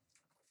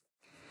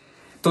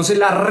 Entonces,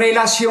 las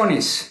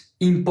relaciones,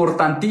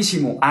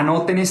 importantísimo,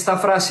 anoten esta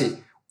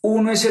frase,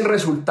 uno es el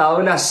resultado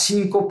de las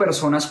 5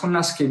 personas con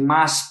las que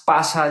más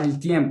pasa el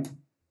tiempo.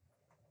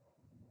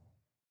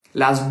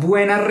 Las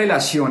buenas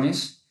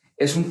relaciones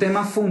es un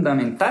tema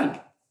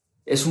fundamental,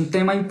 es un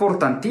tema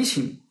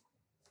importantísimo.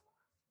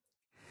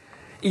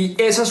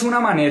 Y esa es una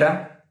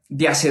manera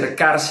de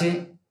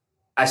acercarse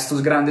a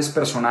estos grandes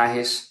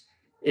personajes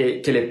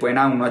que le pueden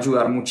a uno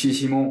ayudar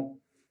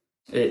muchísimo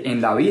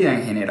en la vida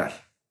en general.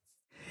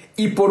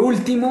 Y por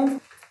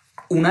último,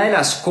 una de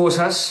las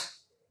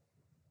cosas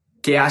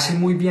que hacen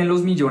muy bien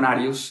los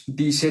millonarios,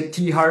 dice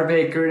T. Harv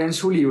Eker en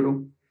su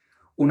libro,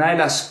 una de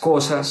las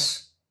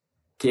cosas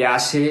que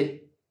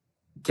hacen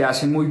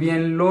muy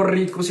bien los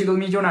ricos y los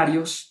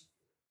millonarios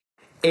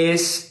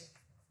es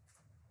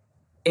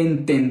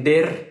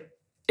entender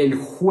el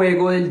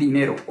juego del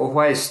dinero.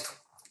 Ojo a esto.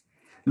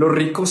 Los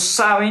ricos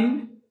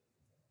saben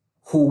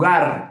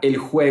jugar el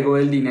juego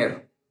del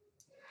dinero.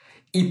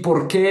 ¿Y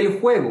por qué el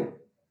juego?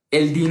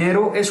 El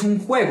dinero es un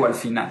juego al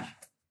final.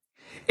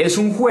 Es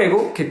un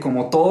juego que,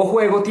 como todo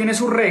juego, tiene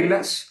sus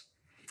reglas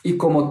y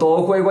como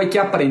todo juego hay que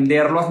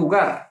aprenderlo a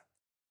jugar.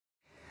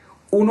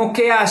 ¿Uno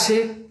qué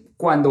hace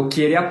cuando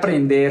quiere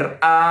aprender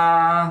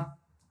a,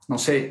 no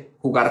sé,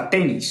 jugar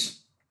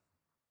tenis?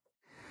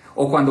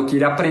 O cuando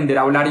quiere aprender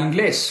a hablar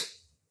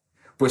inglés.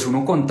 Pues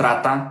uno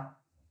contrata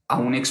a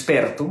un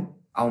experto,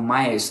 a un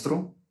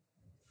maestro,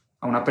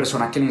 a una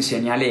persona que le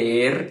enseña a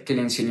leer, que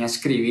le enseña a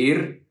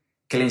escribir,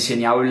 que le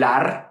enseña a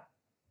hablar,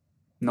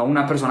 no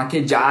una persona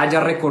que ya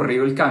haya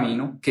recorrido el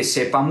camino, que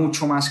sepa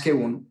mucho más que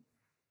uno.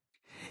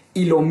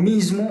 Y lo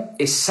mismo,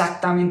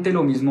 exactamente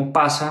lo mismo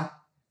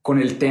pasa con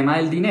el tema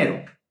del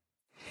dinero.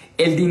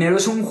 El dinero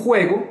es un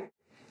juego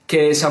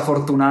que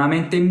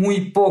desafortunadamente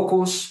muy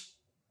pocos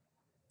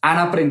han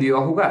aprendido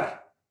a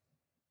jugar.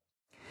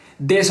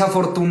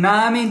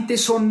 Desafortunadamente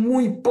son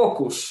muy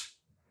pocos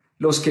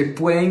los que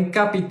pueden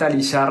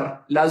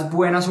capitalizar las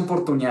buenas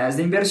oportunidades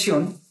de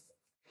inversión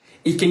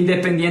y que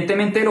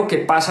independientemente de lo que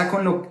pasa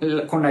con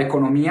la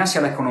economía, si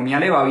a la economía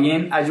le va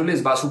bien, a ellos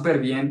les va súper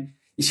bien,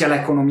 y si a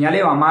la economía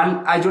le va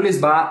mal, a ellos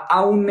les va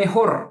aún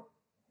mejor,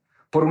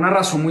 por una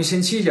razón muy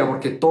sencilla,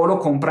 porque todo lo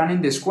compran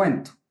en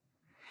descuento.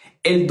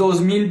 El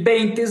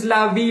 2020 es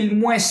la vil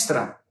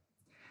muestra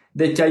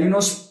de que hay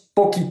unos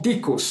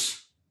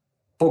poquiticos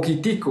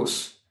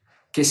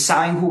que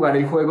saben jugar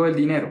el juego del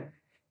dinero.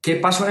 ¿Qué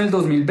pasó en el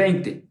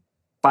 2020?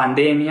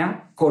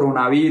 Pandemia,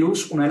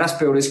 coronavirus, una de las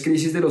peores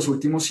crisis de los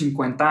últimos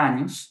 50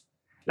 años.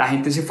 La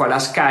gente se fue a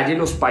las calles,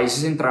 los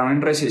países entraron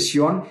en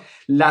recesión,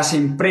 las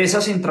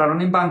empresas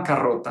entraron en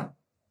bancarrota.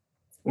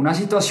 Una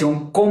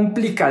situación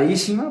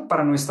complicadísima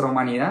para nuestra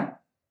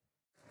humanidad.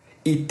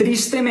 Y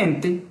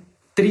tristemente,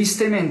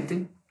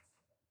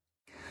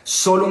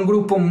 solo un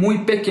grupo muy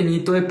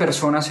pequeñito de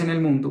personas en el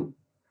mundo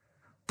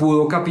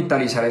pudo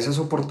capitalizar esas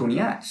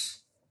oportunidades.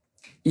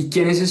 ¿Y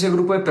quién es ese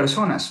grupo de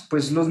personas?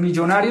 Pues los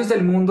millonarios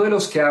del mundo de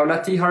los que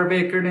habla T. Harv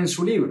Eker en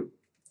su libro.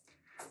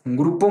 Un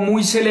grupo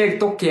muy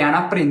selecto que han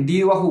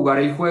aprendido a jugar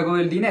el juego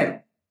del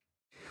dinero.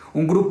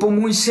 Un grupo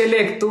muy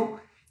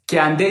selecto que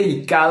han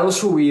dedicado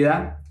su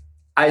vida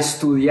a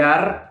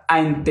estudiar,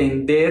 a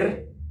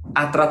entender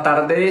a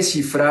tratar de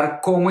descifrar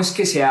cómo es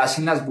que se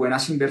hacen las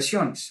buenas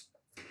inversiones.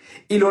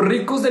 Y los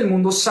ricos del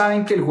mundo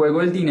saben que el juego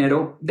del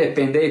dinero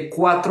depende de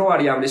 4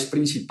 variables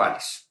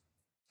principales.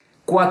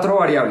 4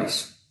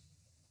 variables.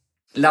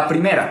 La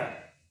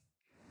primera,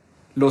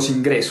 los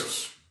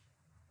ingresos.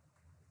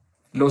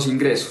 Los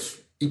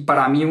ingresos. Y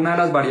para mí una de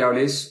las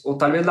variables, o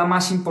tal vez la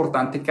más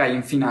importante que hay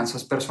en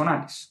finanzas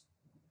personales.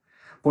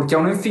 Porque a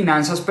uno en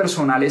finanzas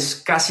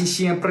personales casi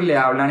siempre le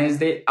hablan es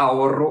de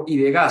ahorro y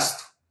de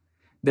gasto.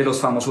 De los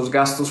famosos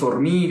gastos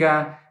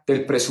hormiga,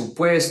 del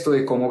presupuesto,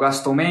 de cómo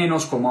gasto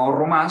menos, cómo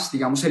ahorro más.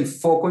 Digamos, el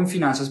foco en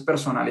finanzas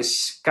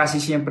personales casi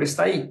siempre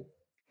está ahí.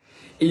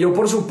 Y yo,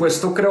 por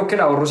supuesto, creo que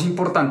el ahorro es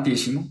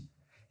importantísimo,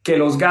 que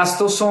los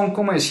gastos son,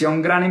 como decía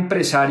un gran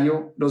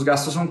empresario, los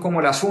gastos son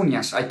como las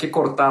uñas, hay que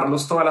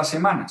cortarlos todas las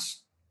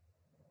semanas.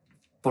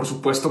 Por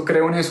supuesto,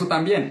 creo en eso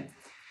también.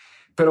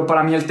 Pero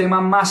para mí el tema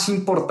más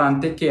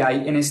importante que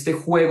hay en este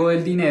juego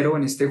del dinero,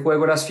 en este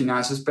juego de las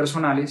finanzas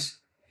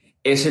personales,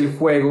 es el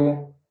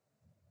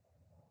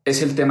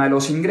tema de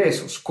los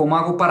ingresos. ¿Cómo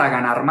hago para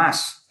ganar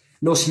más?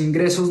 Los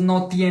ingresos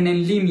no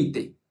tienen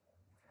límite.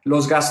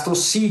 Los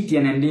gastos sí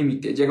tienen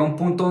límite. Llega un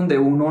punto donde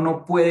uno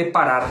no puede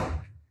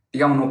parar,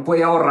 digamos, no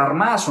puede ahorrar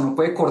más o no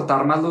puede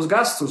cortar más los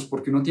gastos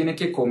porque uno tiene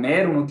que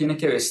comer, uno tiene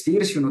que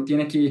vestirse,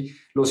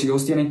 los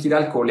hijos tienen que ir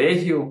al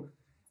colegio,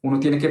 uno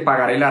tiene que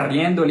pagar el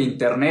arriendo, el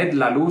internet,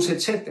 la luz,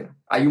 etc.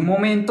 Hay un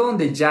momento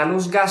donde ya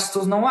los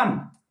gastos no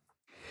van,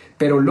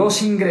 pero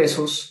los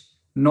ingresos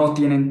no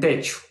tienen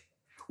techo.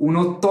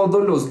 Uno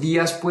todos los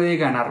días puede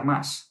ganar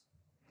más.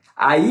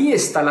 Ahí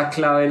está la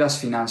clave de las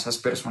finanzas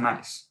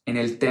personales, en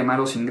el tema de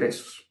los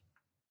ingresos.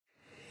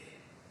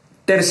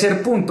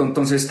 Tercer punto,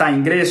 entonces está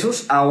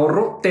ingresos,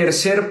 ahorro.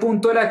 Tercer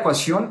punto de la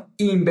ecuación,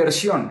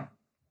 inversión.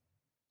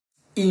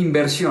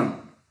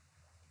 Inversión.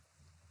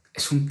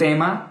 Es un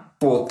tema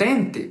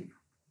potente.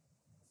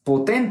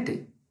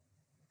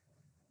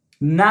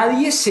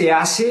 Nadie se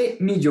hace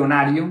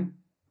millonario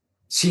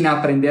sin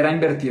aprender a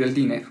invertir el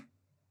dinero.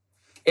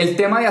 El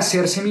tema de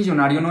hacerse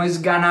millonario no es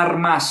ganar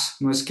más,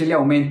 no es que le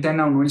aumenten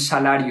a uno el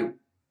salario,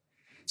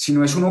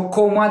 sino es uno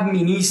cómo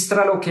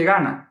administra lo que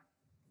gana.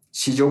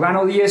 Si yo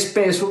gano 10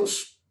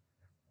 pesos,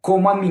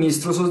 ¿cómo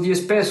administro esos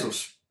 10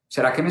 pesos?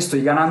 ¿Será que me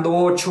estoy ganando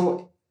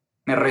 8,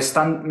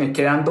 me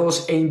quedan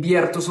 2 e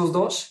invierto esos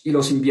 2 y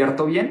los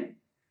invierto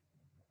bien?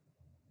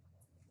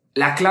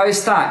 La clave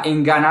está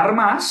en ganar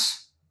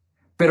más,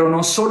 pero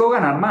no solo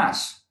ganar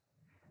más,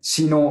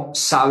 sino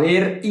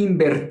saber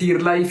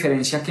invertir la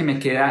diferencia que me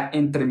queda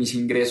entre mis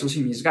ingresos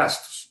y mis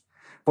gastos.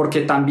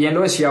 Porque también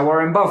lo decía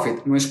Warren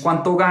Buffett, no es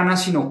cuánto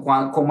ganas, sino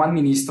cómo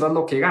administras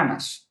lo que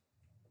ganas.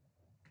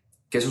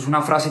 Que eso es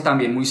una frase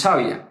también muy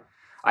sabia.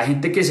 Hay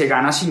gente que se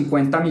gana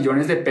 50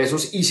 millones de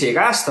pesos y se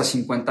gasta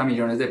 50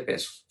 millones de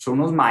pesos. Son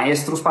unos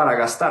maestros para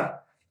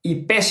gastar y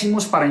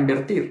pésimos para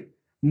invertir,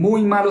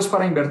 muy malos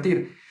para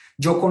invertir.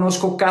 Yo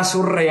conozco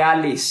casos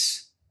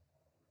reales,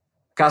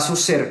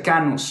 casos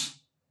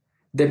cercanos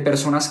de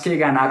personas que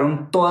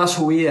ganaron toda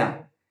su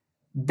vida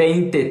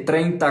 20,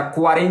 30,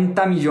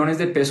 40 millones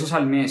de pesos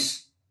al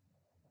mes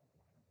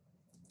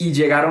y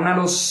llegaron a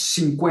los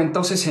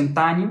 50 o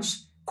 60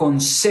 años con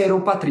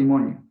cero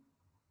patrimonio.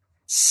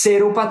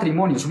 Cero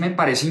patrimonio, eso me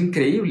parece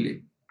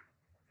increíble.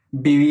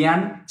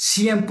 Vivían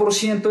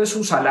 100% de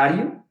su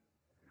salario,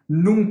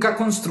 nunca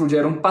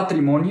construyeron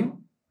patrimonio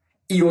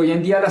y hoy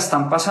en día la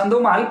están pasando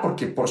mal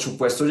porque por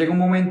supuesto llega un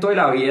momento de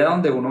la vida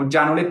donde uno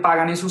ya no le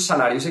pagan esos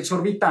salarios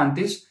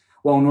exorbitantes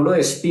o a uno lo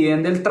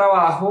despiden del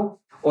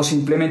trabajo o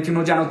simplemente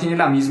uno ya no tiene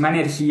la misma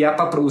energía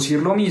para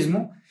producir lo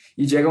mismo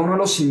y llega uno a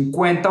los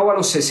 50 o a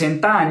los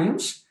 60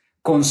 años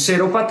con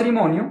cero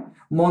patrimonio,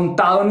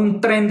 montado en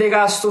un tren de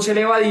gastos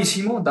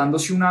elevadísimo,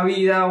 dándose una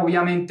vida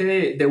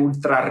obviamente de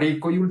ultra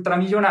rico y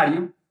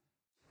ultramillonario,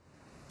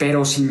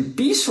 pero sin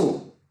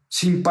piso,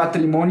 sin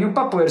patrimonio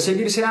para poder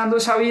seguirse dando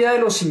esa vida de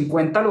los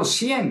 50 a los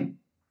 100.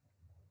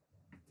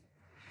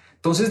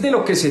 Entonces, de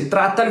lo que se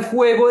trata el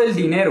juego del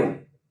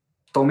dinero,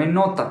 tomen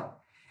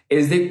nota,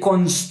 es de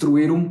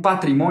construir un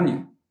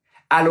patrimonio.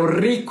 A los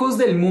ricos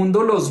del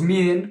mundo los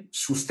miden,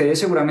 ustedes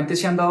seguramente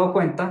se han dado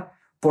cuenta,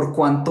 por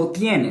cuánto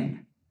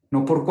tienen,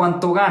 no por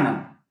cuánto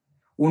ganan.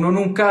 Uno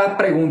nunca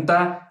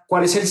pregunta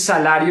cuál es el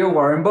salario de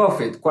Warren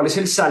Buffett, cuál es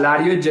el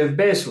salario de Jeff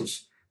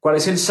Bezos, cuál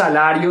es el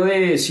salario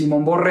de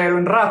Simón Borrero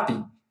en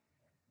Rappi.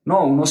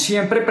 No, uno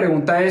siempre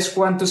pregunta es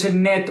cuánto es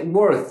el net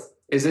worth,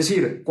 es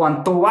decir,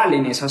 cuánto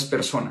valen esas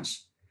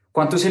personas,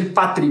 cuánto es el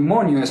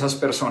patrimonio de esas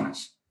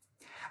personas.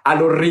 A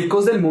los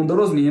ricos del mundo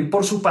los miden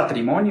por su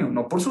patrimonio,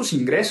 no por sus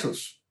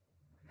ingresos.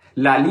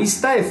 La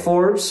lista de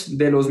Forbes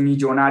de los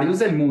millonarios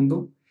del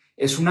mundo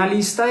es una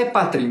lista de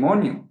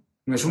patrimonio,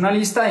 no es una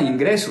lista de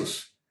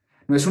ingresos.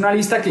 No es una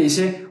lista que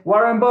dice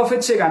Warren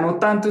Buffett se ganó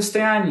tanto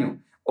este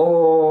año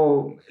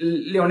o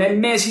Lionel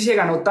Messi se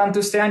ganó tanto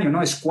este año.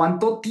 No, es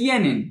cuánto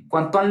tienen,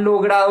 cuánto han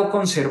logrado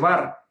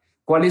conservar,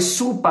 cuál es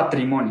su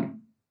patrimonio.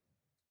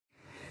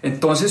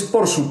 Entonces,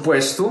 por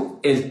supuesto,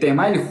 el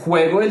tema del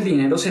juego del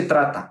dinero se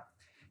trata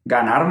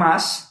ganar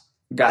más,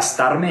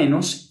 gastar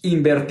menos,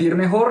 invertir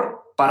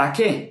mejor. ¿Para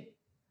qué?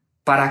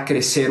 para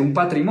crecer un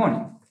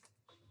patrimonio.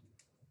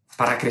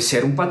 Para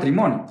crecer un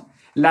patrimonio.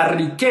 La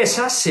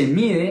riqueza se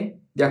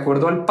mide de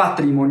acuerdo al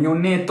patrimonio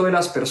neto de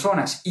las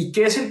personas. ¿Y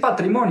qué es el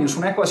patrimonio? Es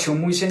una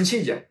ecuación muy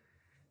sencilla.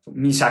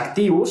 Mis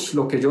activos,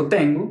 lo que yo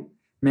tengo,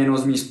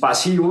 menos mis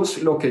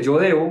pasivos, lo que yo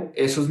debo,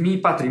 eso es mi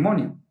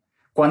patrimonio.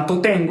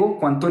 ¿Cuánto tengo?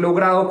 ¿Cuánto he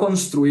logrado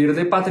construir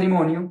de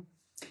patrimonio?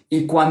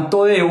 ¿Y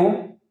cuánto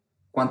debo?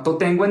 ¿Cuánto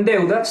tengo en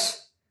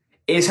deudas?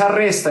 Esa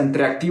resta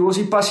entre activos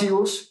y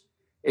pasivos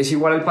es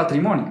igual al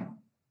patrimonio.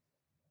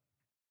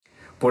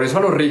 Por eso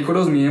a los ricos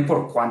los miden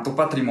por cuánto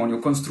patrimonio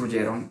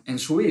construyeron en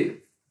su vida.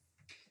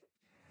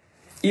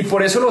 Y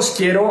por eso los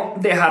quiero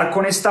dejar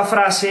con esta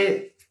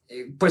frase,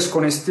 pues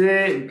con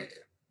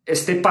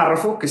este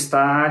párrafo que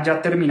está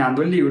ya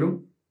terminando el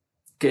libro,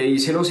 que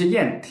dice lo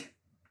siguiente,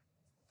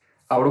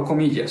 abro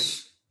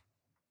comillas,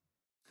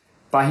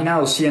 página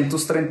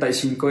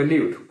 235 del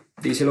libro,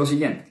 dice lo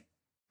siguiente: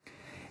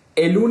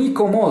 el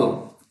único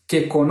modo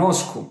que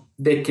conozco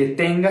de que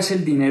tengas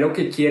el dinero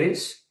que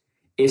quieres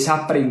es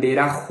aprender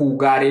a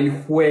jugar el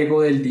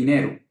juego del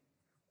dinero,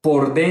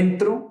 por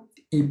dentro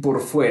y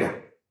por fuera.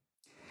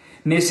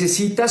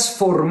 Necesitas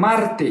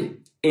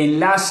formarte en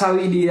las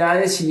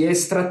habilidades y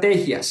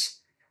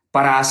estrategias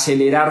para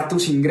acelerar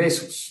tus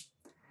ingresos,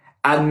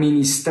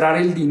 administrar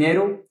el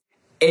dinero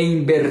e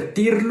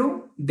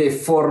invertirlo de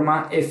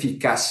forma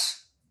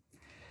eficaz.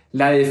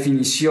 La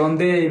definición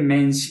de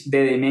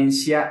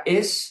demencia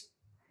es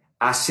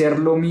hacer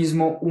lo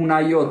mismo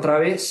una y otra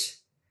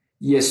vez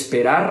y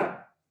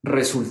esperar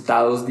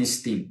resultados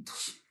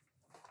distintos.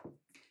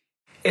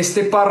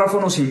 Este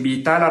párrafo nos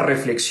invita a la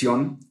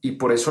reflexión y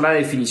por eso la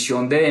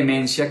definición de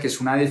demencia, que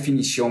es una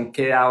definición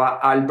que daba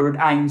Albert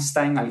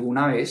Einstein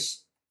alguna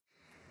vez,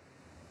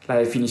 la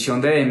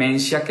definición de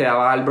demencia que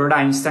daba Albert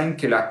Einstein,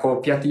 que la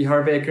copia T.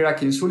 Harv Eker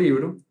aquí en su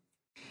libro,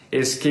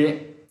 es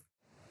que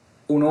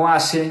uno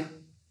hace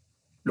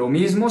lo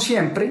mismo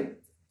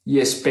siempre y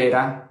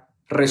espera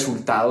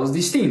resultados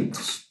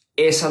distintos.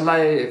 Esa es la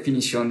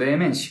definición de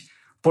demencia.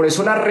 Por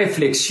eso la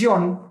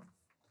reflexión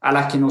a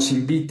la que nos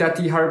invita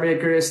T. Harv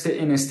Eker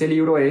en este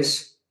libro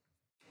es: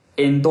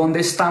 ¿en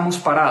dónde estamos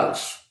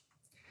parados?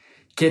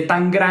 ¿Qué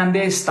tan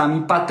grande está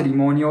mi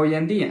patrimonio hoy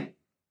en día?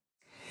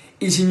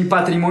 Y si mi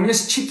patrimonio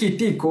es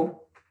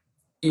chiquitico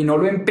y no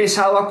lo he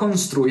empezado a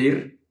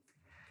construir,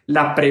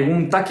 la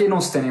pregunta que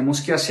nos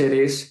tenemos que hacer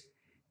es: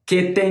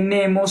 ¿qué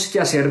tenemos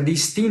que hacer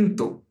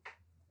distinto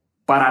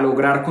para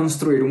lograr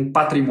construir un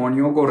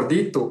patrimonio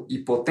gordito y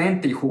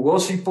potente y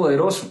jugoso y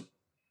poderoso?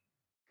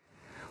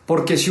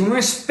 Porque si uno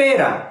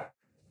espera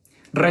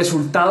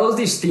resultados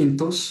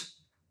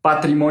distintos,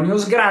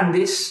 patrimonios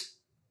grandes,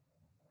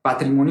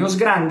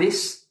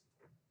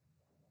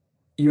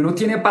 y uno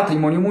tiene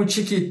patrimonio muy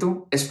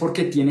chiquito, es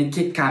porque tiene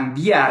que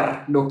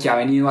cambiar lo que ha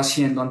venido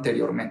haciendo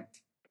anteriormente.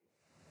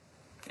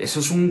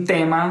 Eso es un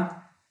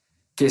tema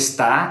que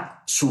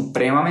está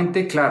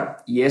supremamente claro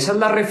y esa es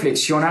la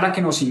reflexión a la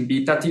que nos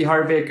invita T.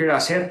 Harv Eker a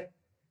hacer.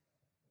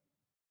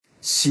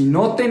 Si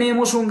no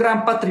tenemos un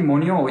gran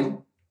patrimonio hoy,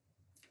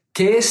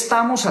 ¿qué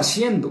estamos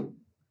haciendo?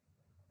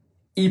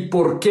 ¿Y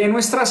por qué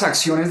nuestras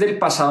acciones del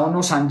pasado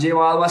nos han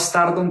llevado a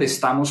estar donde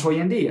estamos hoy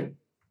en día?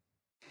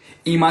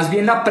 Y más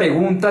bien la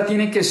pregunta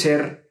tiene que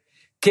ser: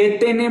 ¿qué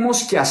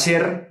tenemos que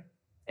hacer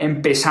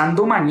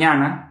empezando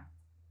mañana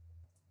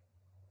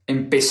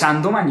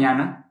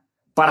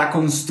para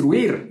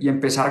construir y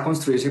empezar a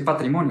construir ese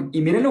patrimonio?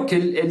 Y miren lo que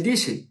él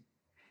dice: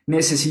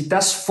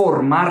 necesitas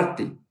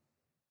formarte.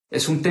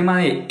 Es un tema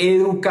de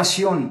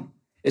educación,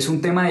 es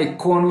un tema de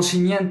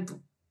conocimiento.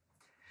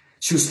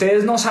 Si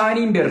ustedes no saben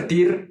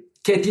invertir,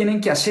 ¿qué tienen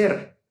que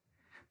hacer?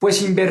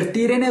 Pues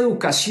invertir en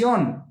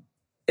educación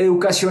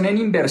en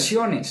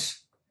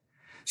inversiones.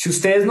 Si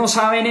ustedes no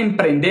saben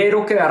emprender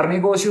o crear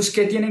negocios,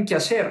 ¿qué tienen que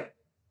hacer?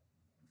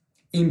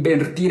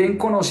 Invertir en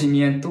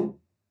conocimiento,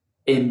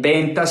 en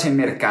ventas, en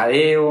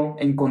mercadeo,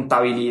 en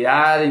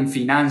contabilidad, en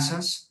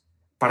finanzas,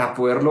 para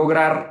poder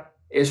lograr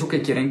eso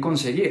que quieren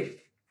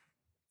conseguir.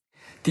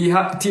 T.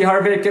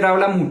 Harv Eker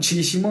habla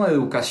muchísimo de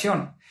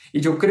educación y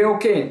yo creo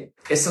que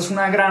esta es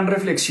una gran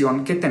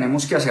reflexión que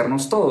tenemos que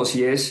hacernos todos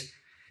y es: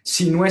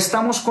 si no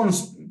estamos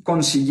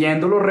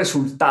consiguiendo los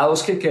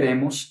resultados que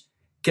queremos,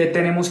 ¿qué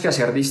tenemos que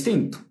hacer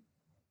distinto?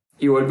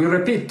 Y vuelvo y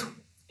repito,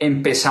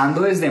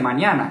 empezando desde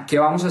mañana, ¿qué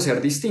vamos a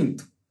hacer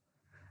distinto?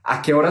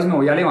 ¿A qué horas me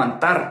voy a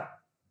levantar?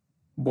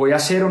 ¿Voy a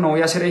hacer o no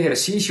voy a hacer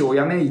ejercicio? ¿Voy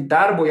a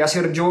meditar? ¿Voy a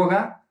hacer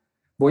yoga?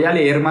 ¿Voy a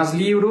leer más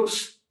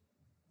libros?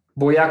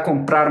 ¿Voy a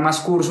comprar más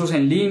cursos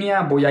en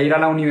línea? ¿Voy a ir a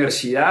la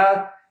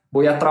universidad?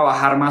 ¿Voy a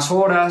trabajar más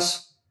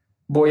horas?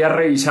 ¿Voy a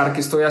revisar qué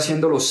estoy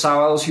haciendo los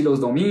sábados y los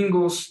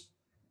domingos?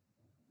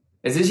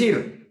 Es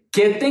decir,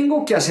 ¿qué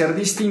tengo que hacer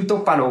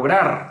distinto para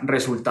lograr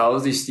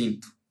resultados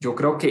distintos? Yo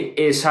creo que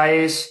esa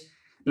es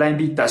la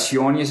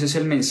invitación y ese es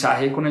el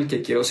mensaje con el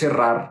que quiero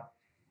cerrar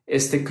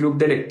este club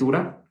de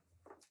lectura.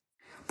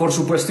 Por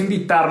supuesto,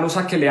 invitarlos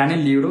a que lean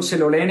el libro. Se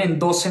lo leen en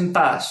 2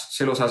 sentadas,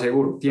 se los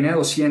aseguro. Tiene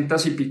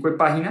 200 y pico de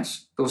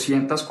páginas,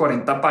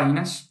 240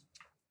 páginas.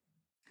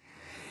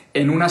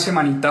 En una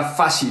semanita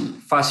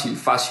fácil,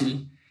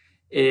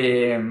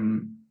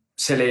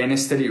 se leen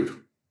este libro.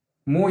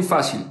 Muy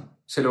fácil,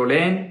 se lo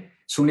leen.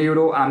 Es un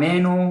libro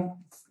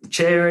ameno,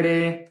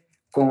 chévere,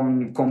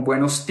 con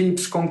buenos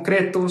tips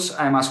concretos,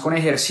 además con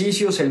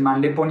ejercicios. El man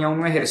le pone a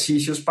uno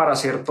ejercicios para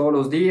hacer todos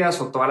los días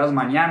o todas las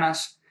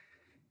mañanas,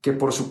 que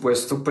por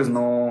supuesto pues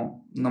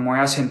no me voy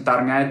a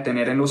sentarme a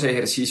detener en los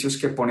ejercicios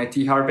que pone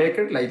T. Harv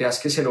Eker. La idea es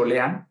que se lo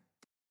lean.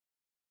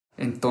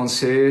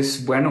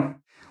 Entonces,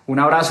 bueno, un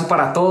abrazo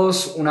para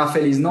todos, una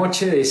feliz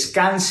noche,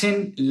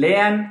 descansen,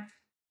 lean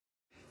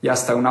y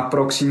hasta una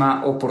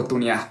próxima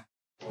oportunidad.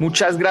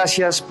 Muchas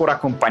gracias por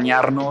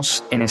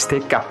acompañarnos en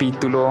este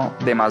capítulo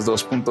de Más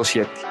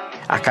 2.7.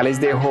 Acá les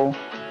dejo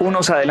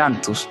unos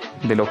adelantos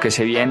de lo que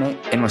se viene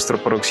en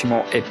nuestro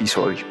próximo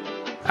episodio.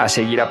 A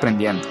seguir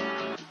aprendiendo.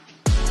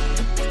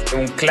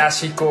 Un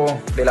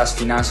clásico de las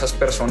finanzas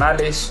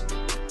personales,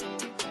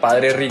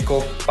 Padre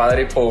Rico,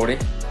 Padre Pobre,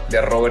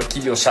 de Robert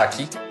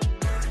Kiyosaki,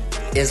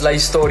 es la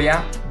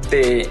historia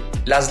de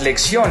las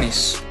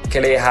lecciones que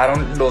le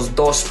dejaron los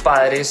dos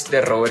padres de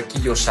Robert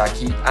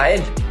Kiyosaki a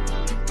él.